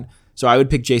like that. So I would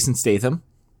pick Jason Statham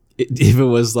if it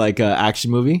was like an action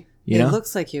movie. He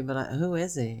looks like you, but who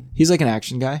is he? He's like an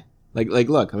action guy. Like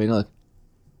look. I mean, look.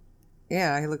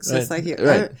 Yeah, he looks just like you.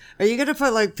 Right. Are you gonna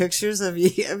put like pictures of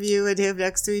you and him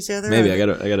next to each other? Maybe I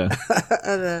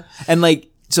gotta. And like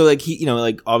so, like he,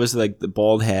 like obviously like the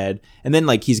bald head, and then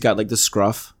like he's got like the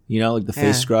scruff, like the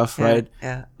face scruff, right?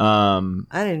 Yeah. I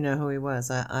didn't know who he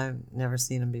was. I've never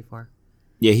seen him before.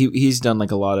 Yeah, he's done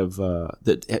like a lot of.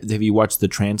 Have you watched The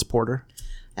Transporter?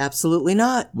 Absolutely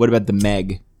not. What about The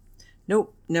Meg?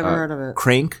 Nope, never heard of it.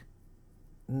 Crank?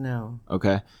 No.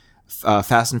 Okay.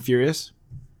 Fast and Furious?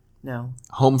 No.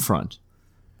 Homefront?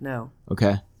 No.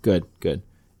 Okay, good.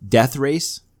 Death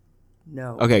Race?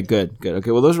 No. Okay, good.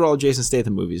 Okay, well, those are all Jason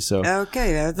Statham movies. So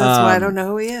okay, that's why I don't know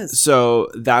who he is. So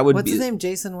that would What's be his name?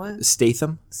 Jason what?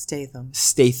 Statham.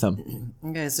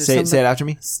 Okay, so Say it after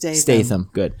me. Statham.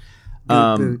 Good.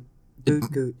 Goot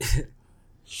boot.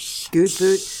 Goot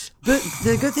boot. But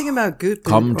the good thing about goot boot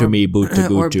Come to me, boot to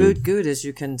or gootu. boot goot is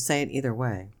you can say it either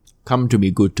way. Come to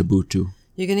me, goot to bootu.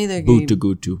 You can either Boot to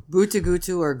gootu. boot to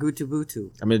gootu or goot to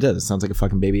bootu. I mean, it does. It sounds like a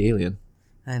fucking baby alien.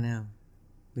 I know.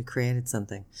 We created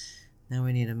something. Now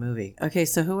we need a movie. Okay,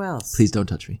 so who else? Please don't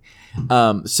touch me.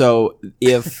 So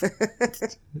if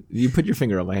you put your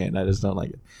finger on my hand, I just don't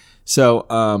like it.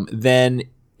 So then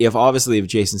if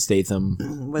Jason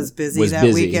Statham was busy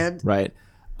that weekend, right?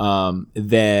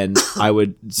 Then I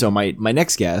would. So my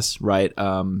next guess, right?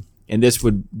 And this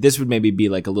would maybe be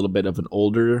like a little bit of an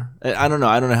older. I don't know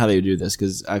how they would do this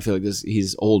because I feel like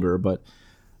he's older, but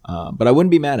I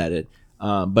wouldn't be mad at it.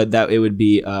 But that it would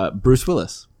be Bruce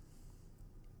Willis.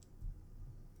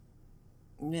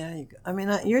 Yeah, I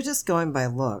mean, you're just going by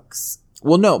looks.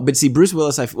 Well, no, but see, Bruce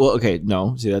Willis.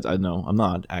 No. See, that's no, I'm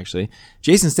not actually.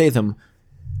 Jason Statham.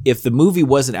 If the movie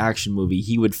was an action movie,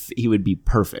 he would be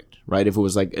perfect, right? If it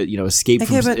was like Escape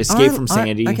from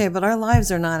Sandy. Okay, but our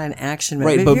lives are not an action movie.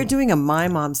 Right, if but you're doing a My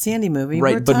Mom Sandy movie,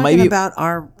 right, we're but talking about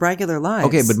our regular lives.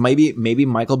 Okay, but maybe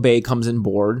Michael Bay comes on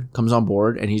board,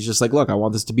 and he's just like, look, I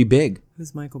want this to be big.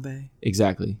 Who's Michael Bay?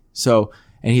 Exactly. So,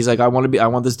 and he's like, I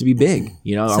want this to be big.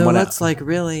 You know, so let's like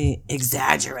really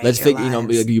exaggerate. Let's figure,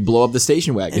 you blow up the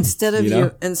station wagon instead of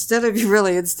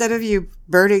you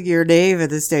burning your name in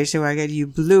the station wagon, you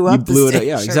blew up the station wagon.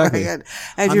 Yeah, exactly.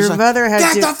 And your mother had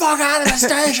get the fuck out of the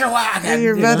station wagon. And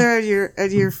your mother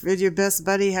and your best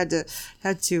buddy had to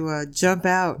jump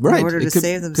out in order to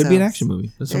save themselves. Could be an action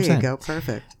movie. That's what I'm saying. There you go.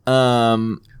 Perfect.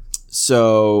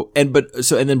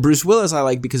 And then Bruce Willis I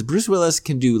like because Bruce Willis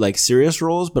can do like serious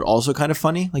roles but also kind of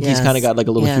funny. Like he's kind of got like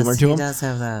a little humor to him. He does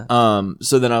have that.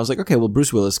 So then I was like, okay, well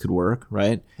Bruce Willis could work,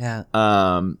 right? Yeah.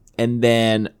 And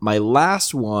then my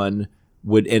last one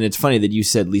and it's funny that you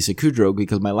said Lisa Kudrow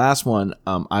because my last one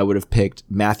I would have picked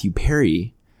Matthew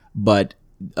Perry, but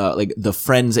like the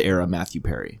Friends era Matthew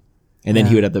Perry. And then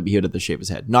he would have to shave his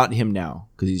head. Not him now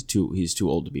because he's too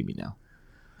old to be me now.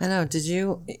 I know. Did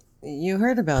you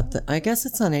heard about I guess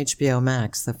it's on HBO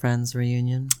Max, the Friends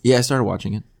reunion? Yeah, I started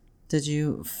watching it. Did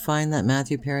you find that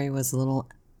Matthew Perry was a little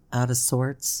out of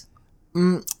sorts?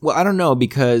 Well, I don't know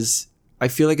because I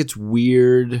feel like it's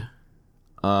weird.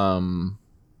 I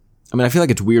feel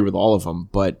like it's weird with all of them,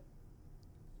 but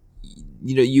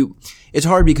it's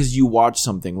hard because you watch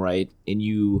something, right?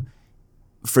 And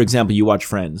for example, you watch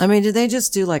Friends. I mean, did they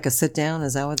just do like a sit down?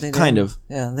 Is that what they did? Kind of.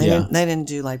 Yeah. They didn't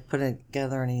do like put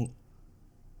together any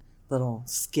little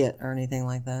skit or anything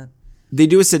like that. They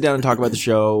do a sit down and talk about the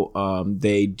show.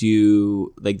 They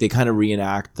do like they kind of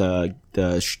reenact the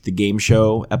game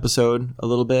show episode a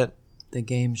little bit. The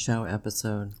game show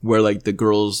episode where like the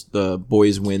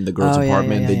boys win the girls'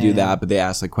 apartment. They do that, but they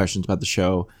ask like questions about the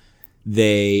show.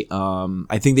 They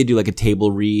I think they do like a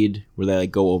table read where they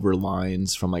like go over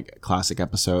lines from like classic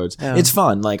episodes. Yeah. It's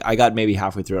fun. Like I got maybe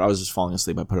halfway through it. I was just falling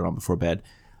asleep. I put it on before bed.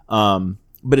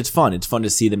 But it's fun. It's fun to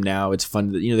see them now. It's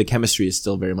fun. The chemistry is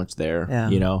still very much there.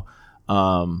 Yeah.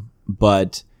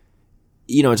 But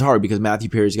it's hard because Matthew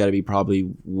Perry's got to be probably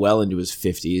well into his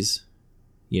 50s.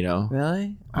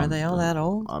 Really? Are they all that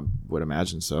old? I would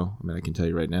imagine so. I mean, I can tell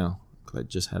you right now because I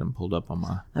just had him pulled up on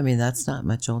my. I mean, that's not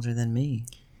much older than me.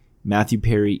 Matthew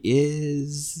Perry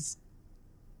is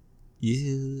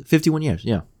 51 years.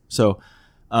 Yeah. So.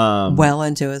 Well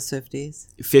into his 50s.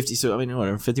 50. So I mean,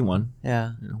 whatever. 51.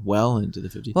 Yeah. Well into the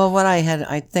 50s. Well,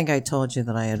 I think I told you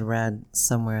that I had read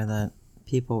somewhere that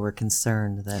people were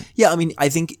concerned that. Yeah, I mean, I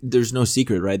think there's no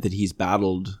secret, right, that he's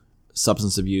battled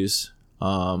substance abuse.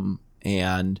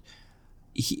 And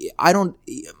I don't,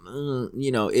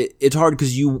 it's hard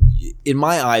because in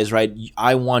my eyes, right,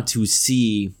 I want to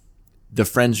see the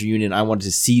Friends reunion. I want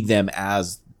to see them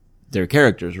as their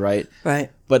characters, right?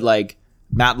 Right. But like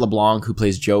Matt LeBlanc, who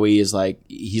plays Joey, is like,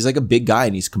 he's like a big guy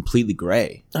and he's completely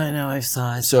gray. I know. I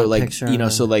saw so like, a picture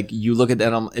so like you look at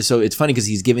that. So it's funny because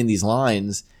he's giving these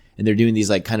lines and they're doing these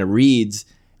like kind of reads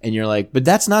and you're like, but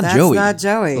that's not Joey. That's not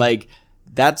Joey. Like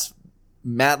that's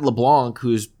Matt LeBlanc,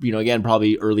 who's, again,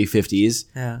 probably early 50s.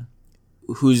 Yeah.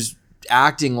 Who's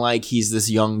acting like he's this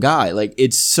young guy. Like,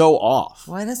 it's so off.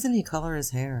 Why doesn't he color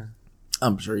his hair?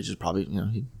 I'm sure he's just probably,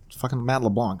 he's fucking Matt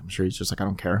LeBlanc. I'm sure he's just like, I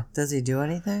don't care. Does he do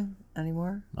anything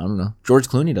anymore? I don't know. George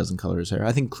Clooney doesn't color his hair.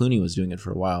 I think Clooney was doing it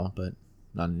for a while, but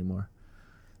not anymore.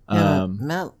 Yeah,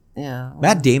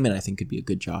 Matt Damon, I think, could be a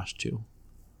good Josh, too.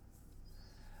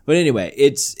 But anyway,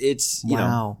 it's you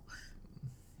know.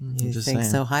 You think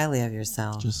so highly of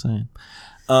yourself. Just saying.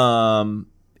 Again,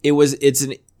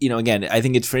 I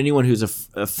think it's for anyone who's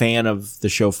a fan of the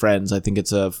show Friends. I think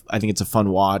it's a fun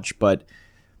watch, but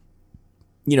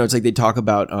it's like they talk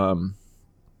about like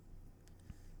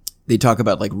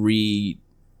rebooting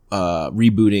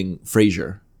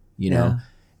Frasier,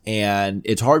 and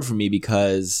it's hard for me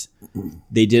because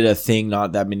they did a thing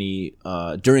not that many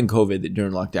during COVID,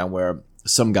 during lockdown, where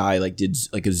some guy like did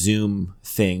like a Zoom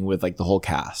thing with like the whole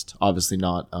cast. Obviously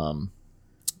not, I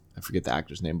forget the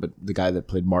actor's name, but the guy that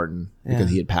played Martin because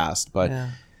he had passed. But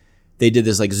they did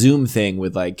this like Zoom thing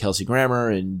with like Kelsey Grammer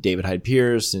and David Hyde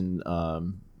Pierce and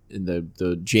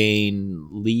the Jane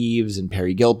Leaves and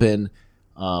Perry Gilpin,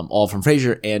 all from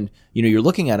Frasier. And, you're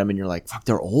looking at them and you're like, fuck,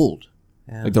 they're old.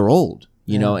 Yeah. Like they're old,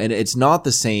 and it's not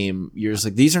the same. You're just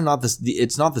like, these are not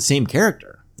it's not the same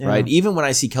character, right? Even when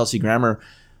I see Kelsey Grammer,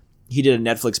 he did a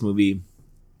Netflix movie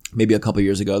maybe a couple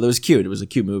years ago. That was cute. It was a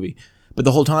cute movie. But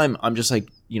the whole time I'm just like,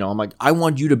 I'm like, I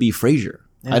want you to be Frasier.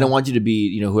 Yeah. I don't want you to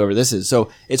be, whoever this is. So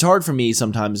it's hard for me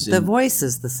sometimes. The voice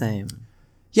is the same.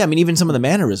 Yeah, I mean, even some of the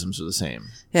mannerisms are the same.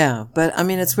 Yeah, but I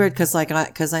mean, it's weird because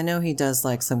I know he does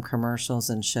like some commercials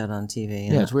and shit on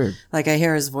TV. Yeah, it's weird. Like I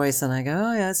hear his voice and I go,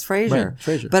 oh yeah, it's Frasier. Right,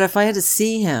 Frasier. But if I had to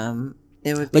see him,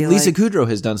 it would be like Lisa Kudrow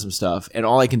has done some stuff, and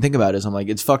all I can think about is I'm like,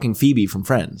 it's fucking Phoebe from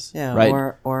Friends. Yeah, right?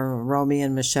 or Romy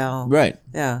and Michelle. Right.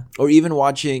 Yeah. Or even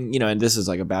watching, and this is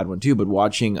like a bad one too, but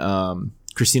watching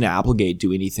Christina Applegate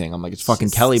do anything, I'm like, it's fucking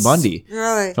Kelly Bundy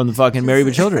from the fucking Married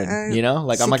with Children.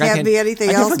 Like I'm like, I can't be anything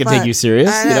I else. can't fucking take you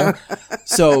serious.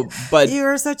 So, but you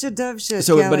are such a dumb shit.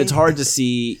 So, Kelly. but it's hard to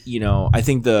see. I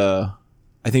think the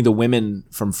women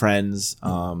from Friends,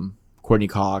 Courtney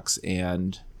Cox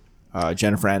and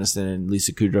Jennifer Aniston and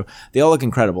Lisa Kudrow, they all look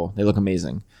incredible. They look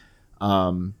amazing.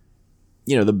 The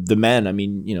men, I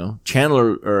mean,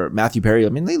 Chandler or Matthew Perry, I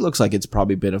mean, they looks like it's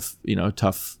probably been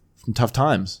tough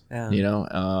times.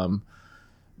 Yeah.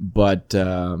 But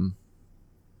and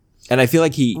I feel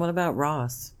like What about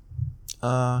Ross?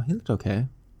 He looked okay.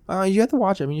 You have to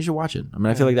watch it. I mean, you should watch it. I mean,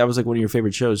 I feel like that was like one of your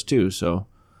favorite shows too. So.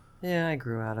 Yeah, I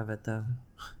grew out of it though.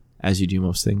 As you do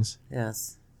most things.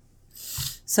 Yes.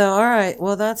 So, all right.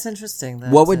 Well, that's interesting.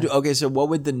 What would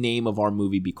the name of our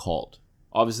movie be called?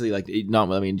 Obviously, like,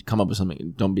 come up with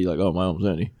something. Don't be like, oh, My Mom's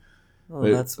Andy.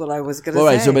 Well, that's what I was going to say.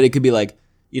 Right. So, but it could be like,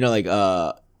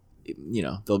 they'll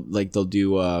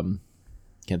do,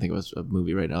 can't think of a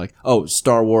movie right now. Like,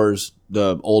 Star Wars,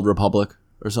 The Old Republic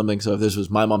or something. So if this was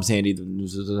My Mom's Andy,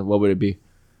 what would it be?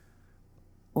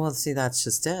 Well, see, that's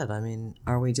just it. I mean,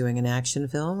 are we doing an action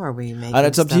film? Are we making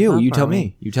it's up to you. You tell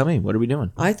me. You tell me. What are we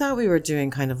doing? I thought we were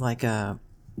doing kind of like a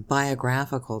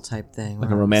biographical type thing. Like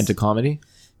a romantic comedy?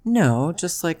 No,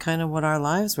 just like kind of what our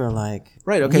lives were like.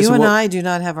 Right, okay. You and I do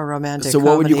not have a romantic comedy. So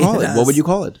what would you call it? What would you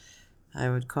call it? I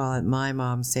would call it My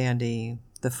Mom Sandy,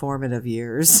 The Formative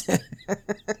Years.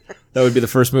 That would be the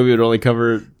first movie. It would only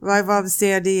cover My Mom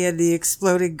Sandy and the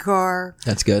Exploding Car.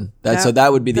 That's good. So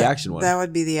that would be the action one. That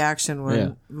would be the action one.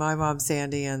 Yeah. My Mom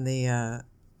Sandy and the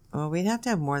well, we'd have to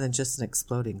have more than just an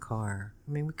exploding car.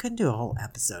 I mean, we couldn't do a whole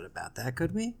episode about that,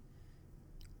 could we?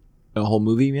 A whole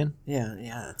movie, you mean? Yeah,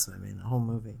 that's what I mean. A whole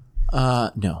movie.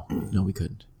 No, we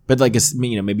couldn't. But like,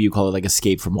 maybe you call it like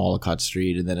Escape from Wallacott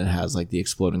Street, and then it has like the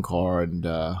exploding car and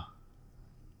and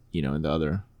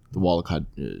the Wallacott.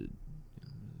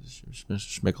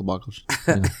 Schmickelbuckles.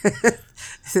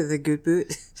 The Good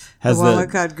Boot. Has the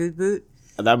Wallacott Good Boot.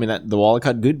 The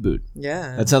Wallacott Good Boot.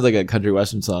 Yeah. That sounds like a country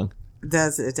western song. It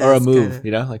does. Or a move,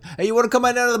 like, hey, you want to come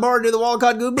on down to the bar and do the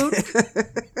Wallacott Good Boot?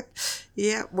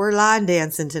 Yeah, we're line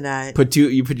dancing tonight.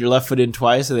 You put your left foot in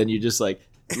twice, and then you just like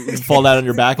fall down on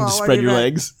your back and just spread your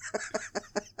legs.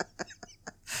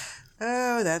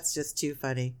 Oh, that's just too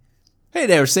funny. Hey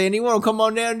there, Sandy, you want to come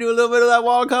on down and do a little bit of that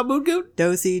Wallacott boot goot?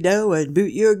 Do-si-do and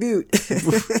boot your goot.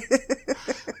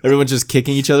 Everyone's just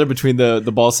kicking each other between the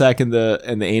ball sack and the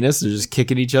anus. They're just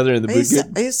kicking each other in the boot goot.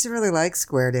 I used to really like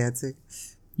square dancing.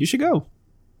 You should go.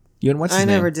 You and what's his name?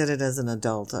 I never did it as an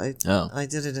adult. I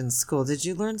did it in school. Did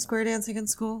you learn square dancing in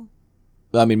school?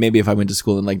 I mean, maybe if I went to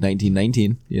school in like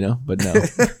 1919, but no.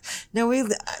 No, we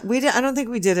did. I don't think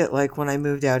we did it like when I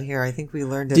moved out here. I think we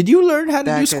learned it. Did you learn how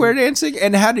to do square dancing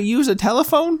and how to use a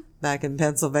telephone? Back in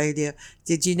Pennsylvania.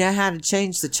 Did you know how to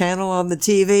change the channel on the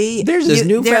TV? There's this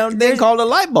newfound thing called a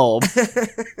light bulb.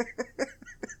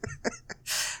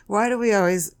 Why do we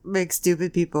always make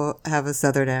stupid people have a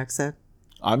southern accent?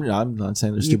 I'm not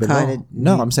saying they're stupid at all.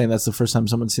 No, I'm saying that's the first time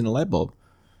someone's seen a light bulb.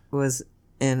 Was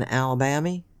in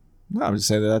Alabama? No, I'm just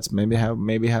saying that's maybe how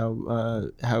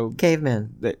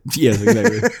cavemen. Yes,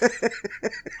 exactly.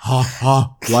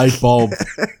 Ha, light bulb.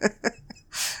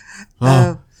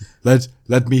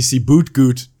 Let me see boot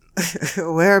goot.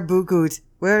 Where boot goot?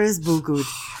 Where is boot goot?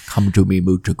 Come to me,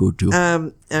 boot to goot.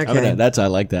 Okay. I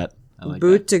like that.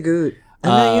 Boot to goot.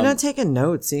 No, you're not taking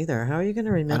notes either. How are you going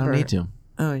to remember? I don't need to.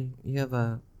 Oh, you have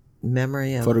a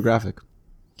memory of photographic.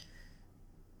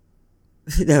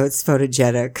 No, it's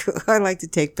photogenic. I like to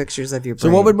take pictures of your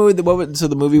brain. So so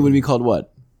the movie would be called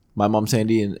what? My Mom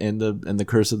Sandy and the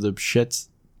Curse of the Shits?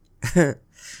 God,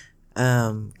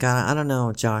 I don't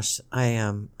know, Josh.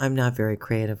 I'm not very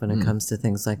creative when it comes to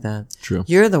things like that. True.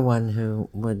 You're the one who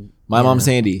would. My Mom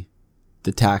Sandy,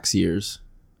 the tax years.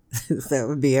 That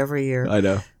would be every year. I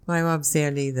know. My Mom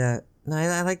Sandy, I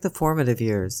like the formative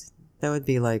years. That would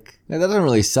be like. Yeah, that doesn't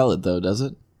really sell it though, does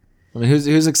it? I mean,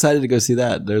 who's excited to go see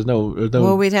that? There's no.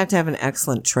 Well, we'd have to have an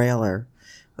excellent trailer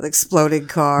with exploding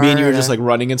car. Me and you were just like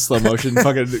running in slow motion.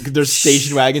 Fucking, there's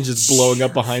station wagons just blowing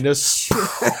up behind us.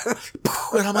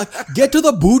 And I'm like, get to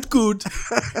the boot goot.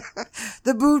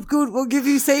 The boot goot will give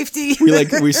you safety.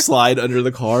 We slide under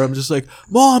the car. I'm just like,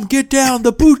 Mom, get down.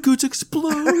 The boot goot's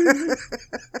exploding.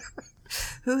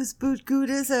 Whose boot goot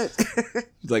is it?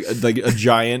 like a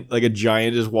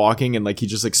giant is walking and like he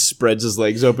just like spreads his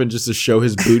legs open just to show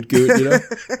his boot goot, you know?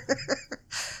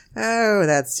 Oh,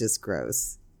 that's just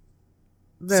gross.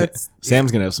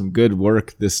 Sam's gonna have some good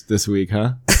work this week,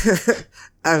 huh?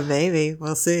 Maybe.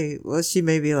 We'll see. Well, she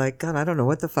may be like, God, I don't know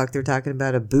what the fuck they're talking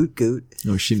about, a boot goot.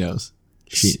 No, she knows.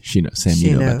 She knows. Sam,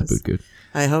 you know about the boot goot.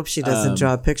 I hope she doesn't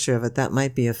draw a picture of it. That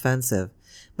might be offensive.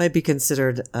 Might be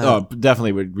considered.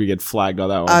 Definitely we get flagged on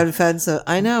that one. Offensive.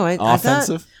 I know.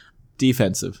 Offensive?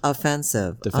 Defensive.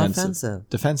 Offensive. Defensive. Offensive.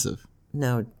 Defensive.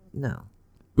 No.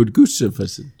 Boot goot.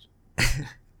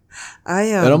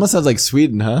 That almost sounds like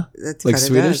Sweden, huh? Like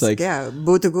Swedish, does. Yeah,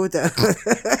 Buta.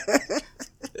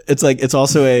 It's like it's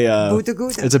also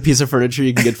it's a piece of furniture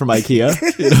you can get from IKEA.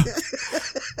 You know?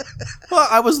 Well,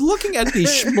 I was looking at the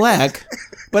Schmleck,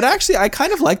 but actually I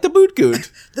kind of like the boot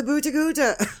goot. The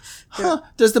Buta. Huh?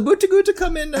 Does the Buta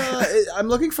come in? I'm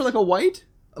looking for like a white.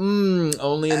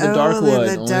 Only in the dark wood.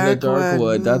 Only in the dark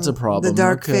wood. That's a problem. The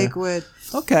dark fake wood.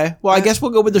 Okay. Well, I guess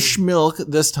we'll go with the Schmilk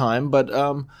this time, but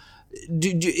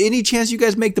do any chance you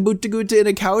guys make the Buta in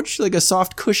a couch, like a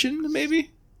soft cushion,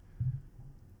 maybe?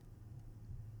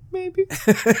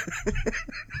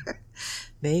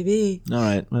 Maybe. All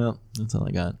right. Well, that's all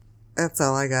I got. That's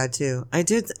all I got too. I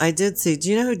did see. Do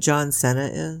you know who John Cena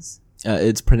is?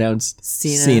 It's pronounced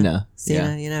Cena.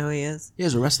 Yeah. You know who he is? He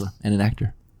is a wrestler and an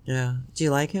actor. Yeah. Do you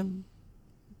like him?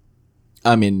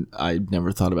 I mean, I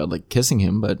never thought about like kissing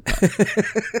him, but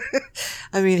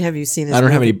I mean, have you seen his?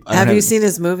 Have you seen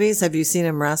his movies? Have you seen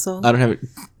him wrestle? I don't have it.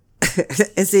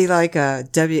 Is he like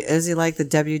Is he like the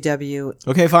WWE?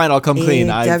 Okay, fine. I'll come clean.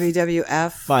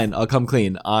 WWF. Fine. I'll come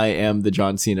clean. I am the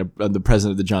John Cena. I'm the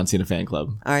president of the John Cena fan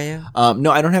club. Are you?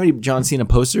 No, I don't have any John Cena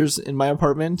posters in my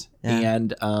apartment. Yeah.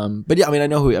 And but yeah, I mean, I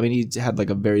know who. I mean, he's had like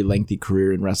a very lengthy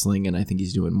career in wrestling, and I think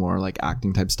he's doing more like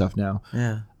acting type stuff now.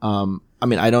 Yeah. I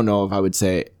mean, I don't know if I would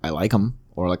say I like him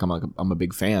or like I'm a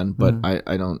big fan, but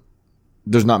I don't.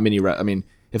 There's not many. I mean,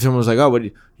 if someone was like, "Oh, what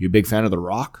you a big fan of The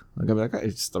Rock?" Like I'd be like,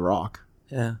 "It's The Rock."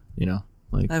 Yeah. You know,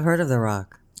 like I've heard of The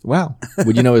Rock. Wow.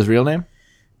 Would you know his real name?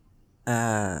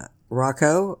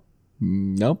 Rocco.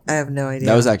 Nope. I have no idea.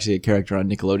 That was actually a character on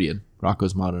Nickelodeon,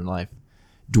 Rocco's Modern Life.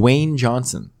 Dwayne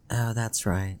Johnson. Oh, that's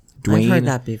right. Dwayne, I've heard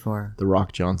that before. The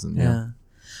Rock Johnson. Yeah.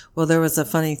 Well, there was a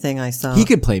funny thing I saw. He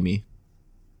could play me.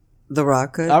 The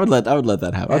Rock could. I would let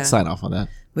that happen. Yeah. I'd sign off on that.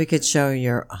 We could show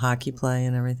your hockey play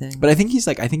and everything. But I think he's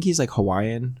like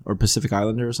Hawaiian or Pacific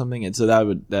Islander or something, and so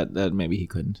that maybe he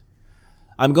couldn't.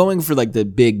 I'm going for like the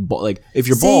big like if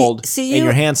you're bald and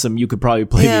you're handsome, you could probably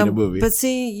play me in a movie. But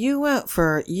see,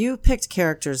 you picked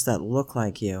characters that look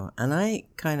like you, and I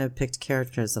kind of picked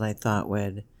characters that I thought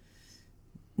would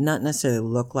not necessarily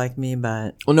look like me,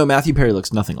 but well, no, Matthew Perry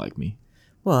looks nothing like me.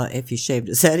 Well, if he shaved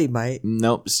his head, he might.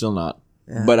 Nope, still not.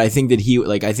 Yeah. But I think that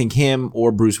I think him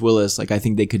or Bruce Willis, like I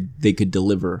think they could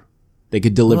deliver. They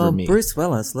could deliver me. Bruce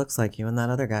Willis looks like you, and that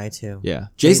other guy too. Yeah,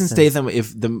 Jason Statham.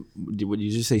 Would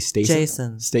you just say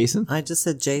Statham? Jason. I just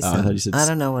said Jason. I thought you said. I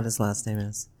don't know what his last name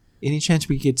is. Any chance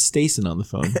we could get Statham on the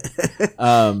phone?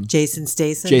 Jason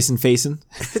Statham. Jason Faison.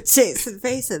 Jason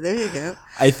Faison. There you go.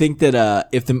 I think that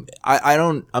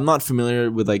I'm not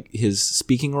familiar with like his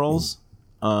speaking roles.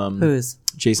 Who's?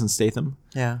 Jason Statham.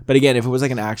 Yeah. But again, if it was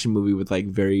like an action movie with like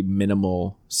very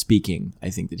minimal speaking, I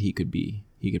think that he could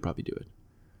probably do it.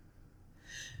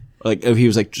 Like if he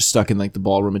was like just stuck in like the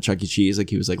ballroom at Chuck E. Cheese, like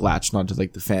he was like latched onto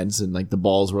like the fence and like the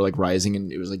balls were like rising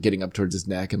and it was like getting up towards his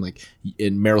neck and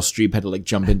Meryl Streep had to like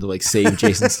jump in to like save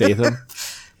Jason Statham.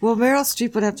 Well, Meryl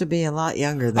Streep would have to be a lot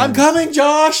younger than I'm coming,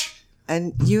 Josh!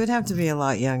 And you would have to be a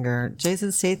lot younger.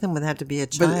 Jason Statham would have to be a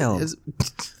child.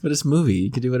 But it's a movie.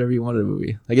 You could do whatever you want in a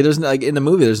movie. Like it doesn't like in the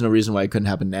movie there's no reason why it couldn't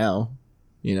happen now.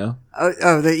 You know?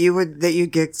 Oh, that you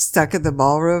get stuck in the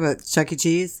ballroom at Chuck E.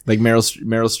 Cheese? Like Meryl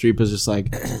Streep is just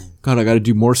like, God, I got to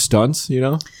do more stunts. You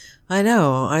know? I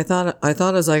know. I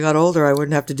thought as I got older, I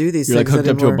wouldn't have to do these things. You're like hooked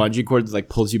anymore. up to a bungee cord that like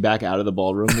pulls you back out of the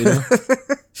ballroom. You know?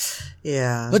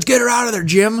 Yeah. Let's get her out of there,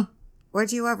 Jim. What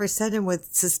do you ever send him with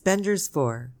suspenders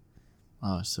for?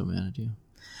 Oh, I was so mad at you.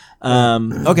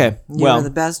 Okay. You were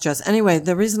the best dressed. Anyway,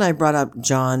 the reason I brought up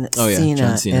John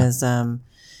Cena is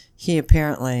he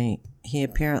apparently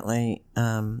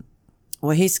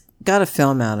Well, he's got a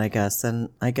film out, I guess, and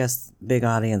I guess big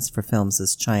audience for films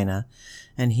is China.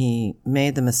 And he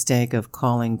made the mistake of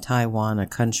calling Taiwan a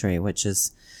country, which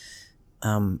is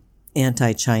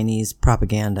anti-Chinese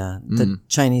propaganda. The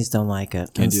Chinese don't like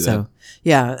it. Can't do that.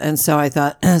 Yeah, and so I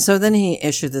thought, so then he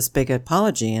issued this big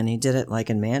apology, and he did it like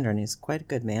in Mandarin. He's quite a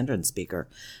good Mandarin speaker.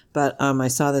 But I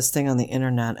saw this thing on the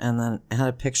internet, and then it had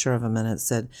a picture of him, and it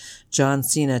said, John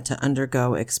Cena to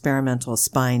undergo experimental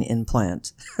spine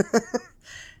implant.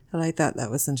 And I thought that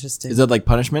was interesting. Is that like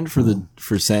punishment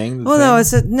for saying? Well,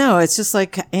 no, it's just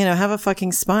like, have a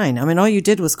fucking spine. I mean, all you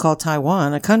did was call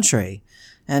Taiwan a country.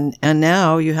 And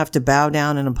now you have to bow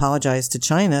down and apologize to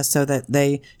China so that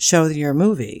they show your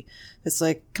movie. It's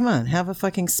like, come on, have a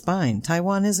fucking spine.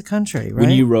 Taiwan is a country,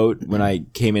 right? When I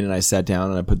came in and I sat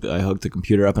down and I hooked the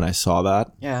computer up and I saw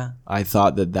that. Yeah. I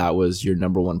thought that was your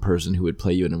number one person who would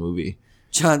play you in a movie.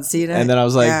 John Cena. And then I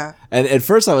was like, and at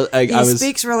first he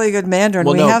speaks really good Mandarin.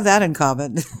 Well, we have that in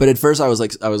common. But at first I was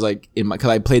like, cause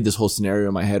I played this whole scenario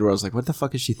in my head where I was like, what the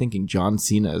fuck is she thinking? John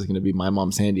Cena is going to be my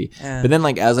mom, Sandy. But then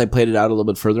like, as I played it out a little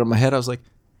bit further in my head, I was like,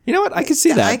 you know what? I can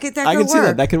see that. I can see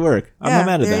that. That could work. I'm not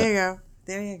mad at that.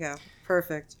 There you go.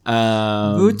 Perfect.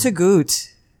 Goot to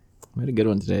goot. We had a good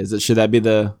one today. Should that be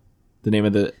the name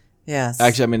of the? Yes.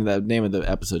 Actually, I mean, the name of the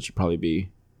episode should probably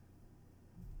be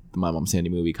the My Mom Sandy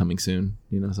movie coming soon,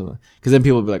 something. Because then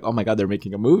people will be like, oh my God, they're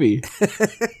making a movie.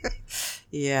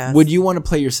 Yeah. Would you want to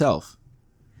play yourself?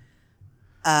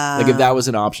 Like if that was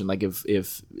an option, like if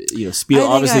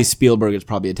Spielberg is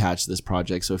probably attached to this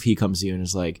project. So if he comes to you and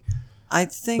is like,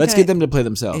 let's get them to play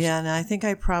themselves. Yeah, and I think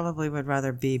I probably would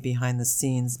rather be behind the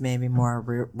scenes, maybe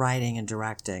more writing and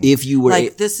directing. If you were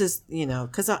this is,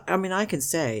 because I can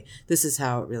say this is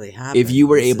how it really happened. If you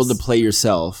were able to play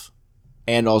yourself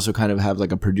and also kind of have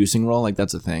like a producing role, like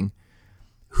that's a thing,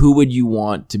 who would you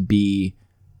want to be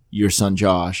your son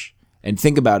Josh? And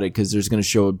think about it, because there's going to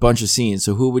show a bunch of scenes.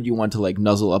 So who would you want to like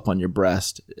nuzzle up on your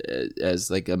breast as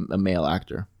like a male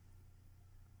actor?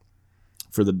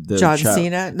 For the John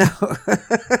Cena? No.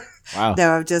 Wow.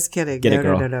 No, I'm just kidding. Get it,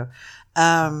 girl.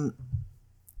 No.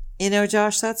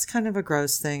 Josh, that's kind of a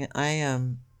gross thing. I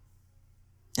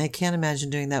can't imagine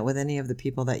doing that with any of the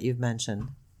people that you've mentioned.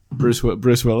 Bruce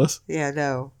Willis? Yeah,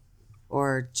 no.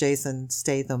 Or Jason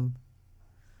Statham.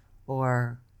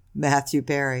 Or Matthew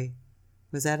Perry.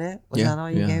 Was that it? Was that all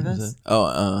you gave us?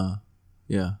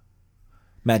 Yeah.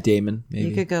 Matt Damon, maybe.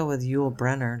 You could go with Yul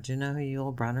Brynner. Do you know who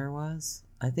Yul Brynner was?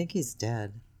 I think he's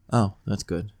dead. Oh, that's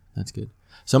good. That's good.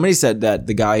 Somebody said that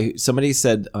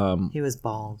he was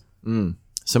bald.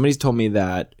 Somebody told me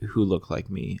that who looked like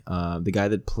me. The guy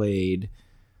that played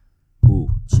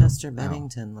Chester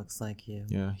Bennington looks like you.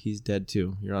 Yeah, he's dead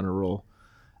too. You're on a roll.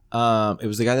 It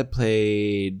was the guy that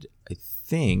played, I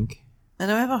think.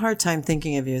 And I have a hard time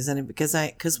thinking of you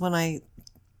because when I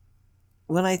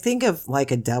think of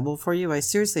like a double for you, I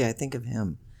think of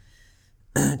him.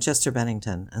 Chester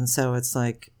Bennington. And so it's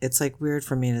like weird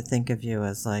for me to think of you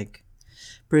as like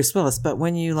Bruce Willis. But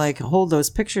when you like hold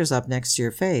those pictures up next to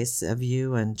your face of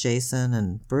you and Jason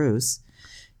and Bruce,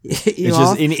 you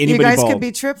guys bald. could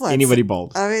be triplets. Anybody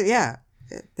bald. I mean, yeah.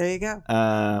 There you go.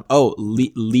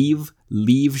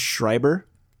 Liev Schreiber.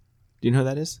 Do you know who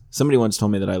that is? Somebody once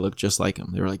told me that I look just like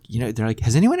him. They were like,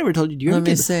 has anyone ever told you? Do you Let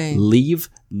me see. Liev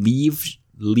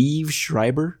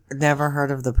Schreiber? Never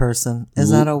heard of the person. Is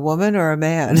that a woman or a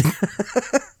man?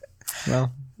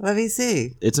 Well, let me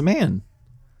see. It's a man.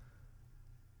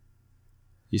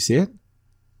 You see it?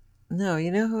 No,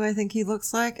 you know who I think he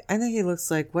looks like? I think he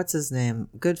looks like, what's his name?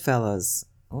 Goodfellas.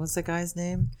 What's the guy's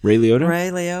name? Ray Liotta?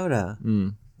 Ray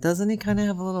Liotta. Doesn't he kind of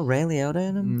have a little Ray Liotta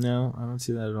in him? No, I don't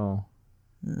see that at all.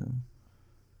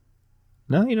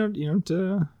 No, you don't.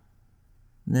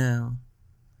 No.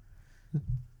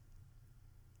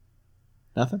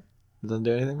 Nothing? Doesn't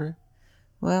do anything for you?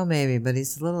 Well, maybe, but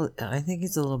I think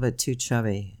he's a little bit too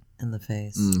chubby in the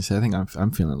face. So I think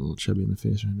I'm feeling a little chubby in the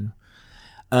face right now.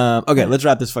 Okay, let's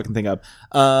wrap this fucking thing up.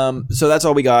 So that's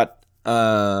all we got.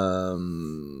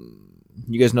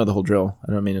 You guys know the whole drill.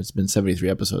 I don't mean it's been 73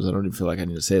 episodes. I don't even feel like I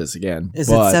need to say this again. Is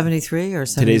it 73 or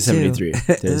 72? Today's 73.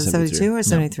 Is it 72 or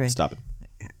 73? No, stop it.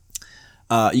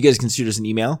 You guys can shoot us an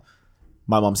email,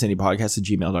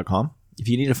 mymomsandypodcast@gmail.com. If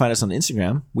you need to find us on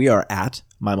Instagram, we are at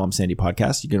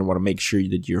mymomsandypodcast. You're going to want to make sure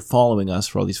that you're following us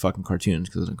for all these fucking cartoons,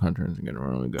 because the cartoons are going to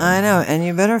really go. I know, and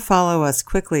you better follow us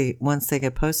quickly once they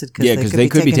get posted, because they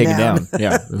could be taken down.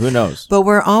 Yeah, who knows? But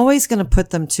we're always going to put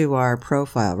them to our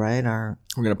profile, right? We're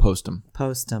going to post them.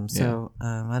 So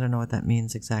I don't know what that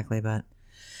means exactly, but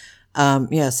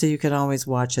so you can always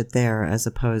watch it there as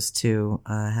opposed to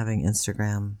having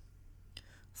Instagram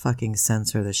fucking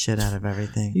censor the shit out of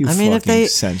everything. You I mean, if they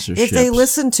censorships.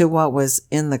 listened to what was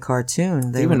in the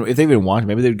cartoon, they would, If they even watch,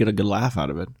 maybe they'd get a good laugh out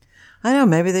of it. I know,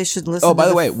 maybe they should listen. Oh, by to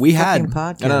the way, we had.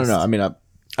 podcast. I don't know. I mean,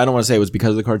 I don't want to say it was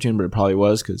because of the cartoon, but it probably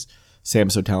was because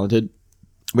Sam's so talented.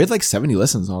 We had like 70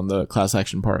 listens on the Class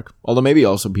Action Park. Although maybe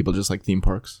also people just like theme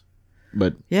parks.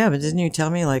 But yeah, but didn't you tell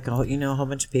me like a whole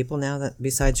bunch of people now that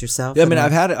besides yourself? yeah, I mean,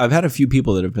 I've had a few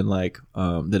people that have been like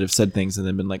that have said things and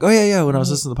then been like, oh yeah, when I was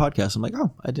listening to the podcast, I'm like,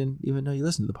 oh, I didn't even know you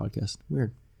listened to the podcast.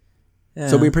 Weird. Yeah.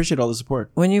 So we appreciate all the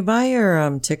support. When you buy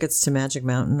your tickets to Magic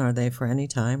Mountain, are they for any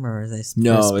time or are they for a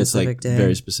No, specific it's like day?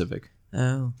 very specific.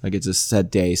 Oh, Like it's a set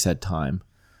day, set time.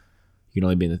 You can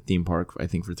only be in the theme park, I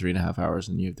think, for 3.5 hours,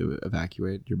 and you have to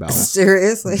evacuate your bowels.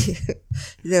 seriously?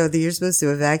 You're supposed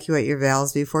to evacuate your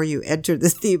bowels before you enter the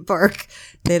theme park.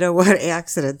 They don't want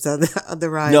accidents on the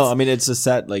rides. No, I mean it's a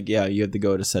set. Like you have to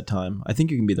go at a set time. I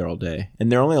think you can be there all day,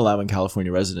 and they're only allowing California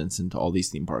residents into all these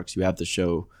theme parks. You have to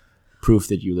show proof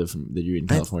that you're in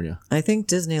California. I think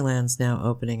Disneyland's now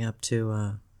opening up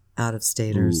to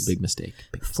out-of-staters, Ooh, big mistake.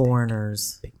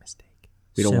 foreigners. Big mistake.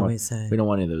 We don't Shall want. we say. We don't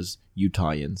want any of those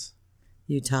Utahians,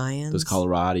 Utahians, those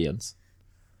Coloradians.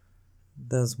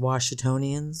 those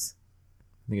Washingtonians,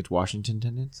 I think it's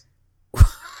Washingtonians.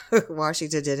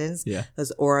 Washingtonians, Yeah.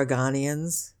 those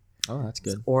Oregonians, Oh, that's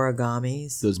good.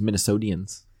 Origamis, Those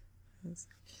Minnesotians.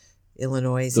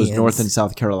 Illinoisians, Those North and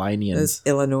South Carolinians. those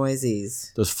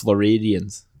Illinoisies. Those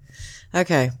Floridians.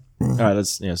 Okay, All right,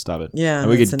 let's stop it. Yeah, And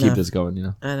we that's could keep enough. this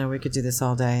going. I know we could do this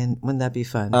all day, and wouldn't that be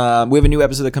fun? We have a new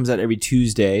episode that comes out every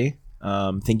Tuesday.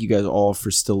 Thank you guys all for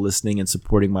still listening and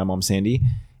supporting my mom Sandy.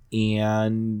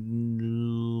 And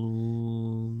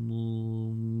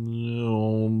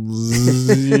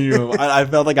I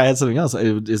felt like I had something else.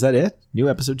 Is that it? New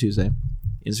episode Tuesday.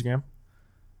 Instagram,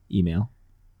 email.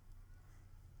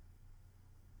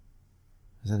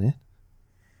 Is that it?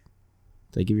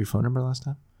 Did I give you your phone number last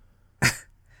time?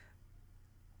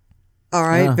 all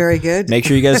right, Yeah. very good. Make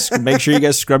sure you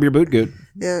guys scrub your boot goot.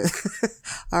 Yeah.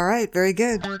 All right, very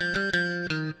good.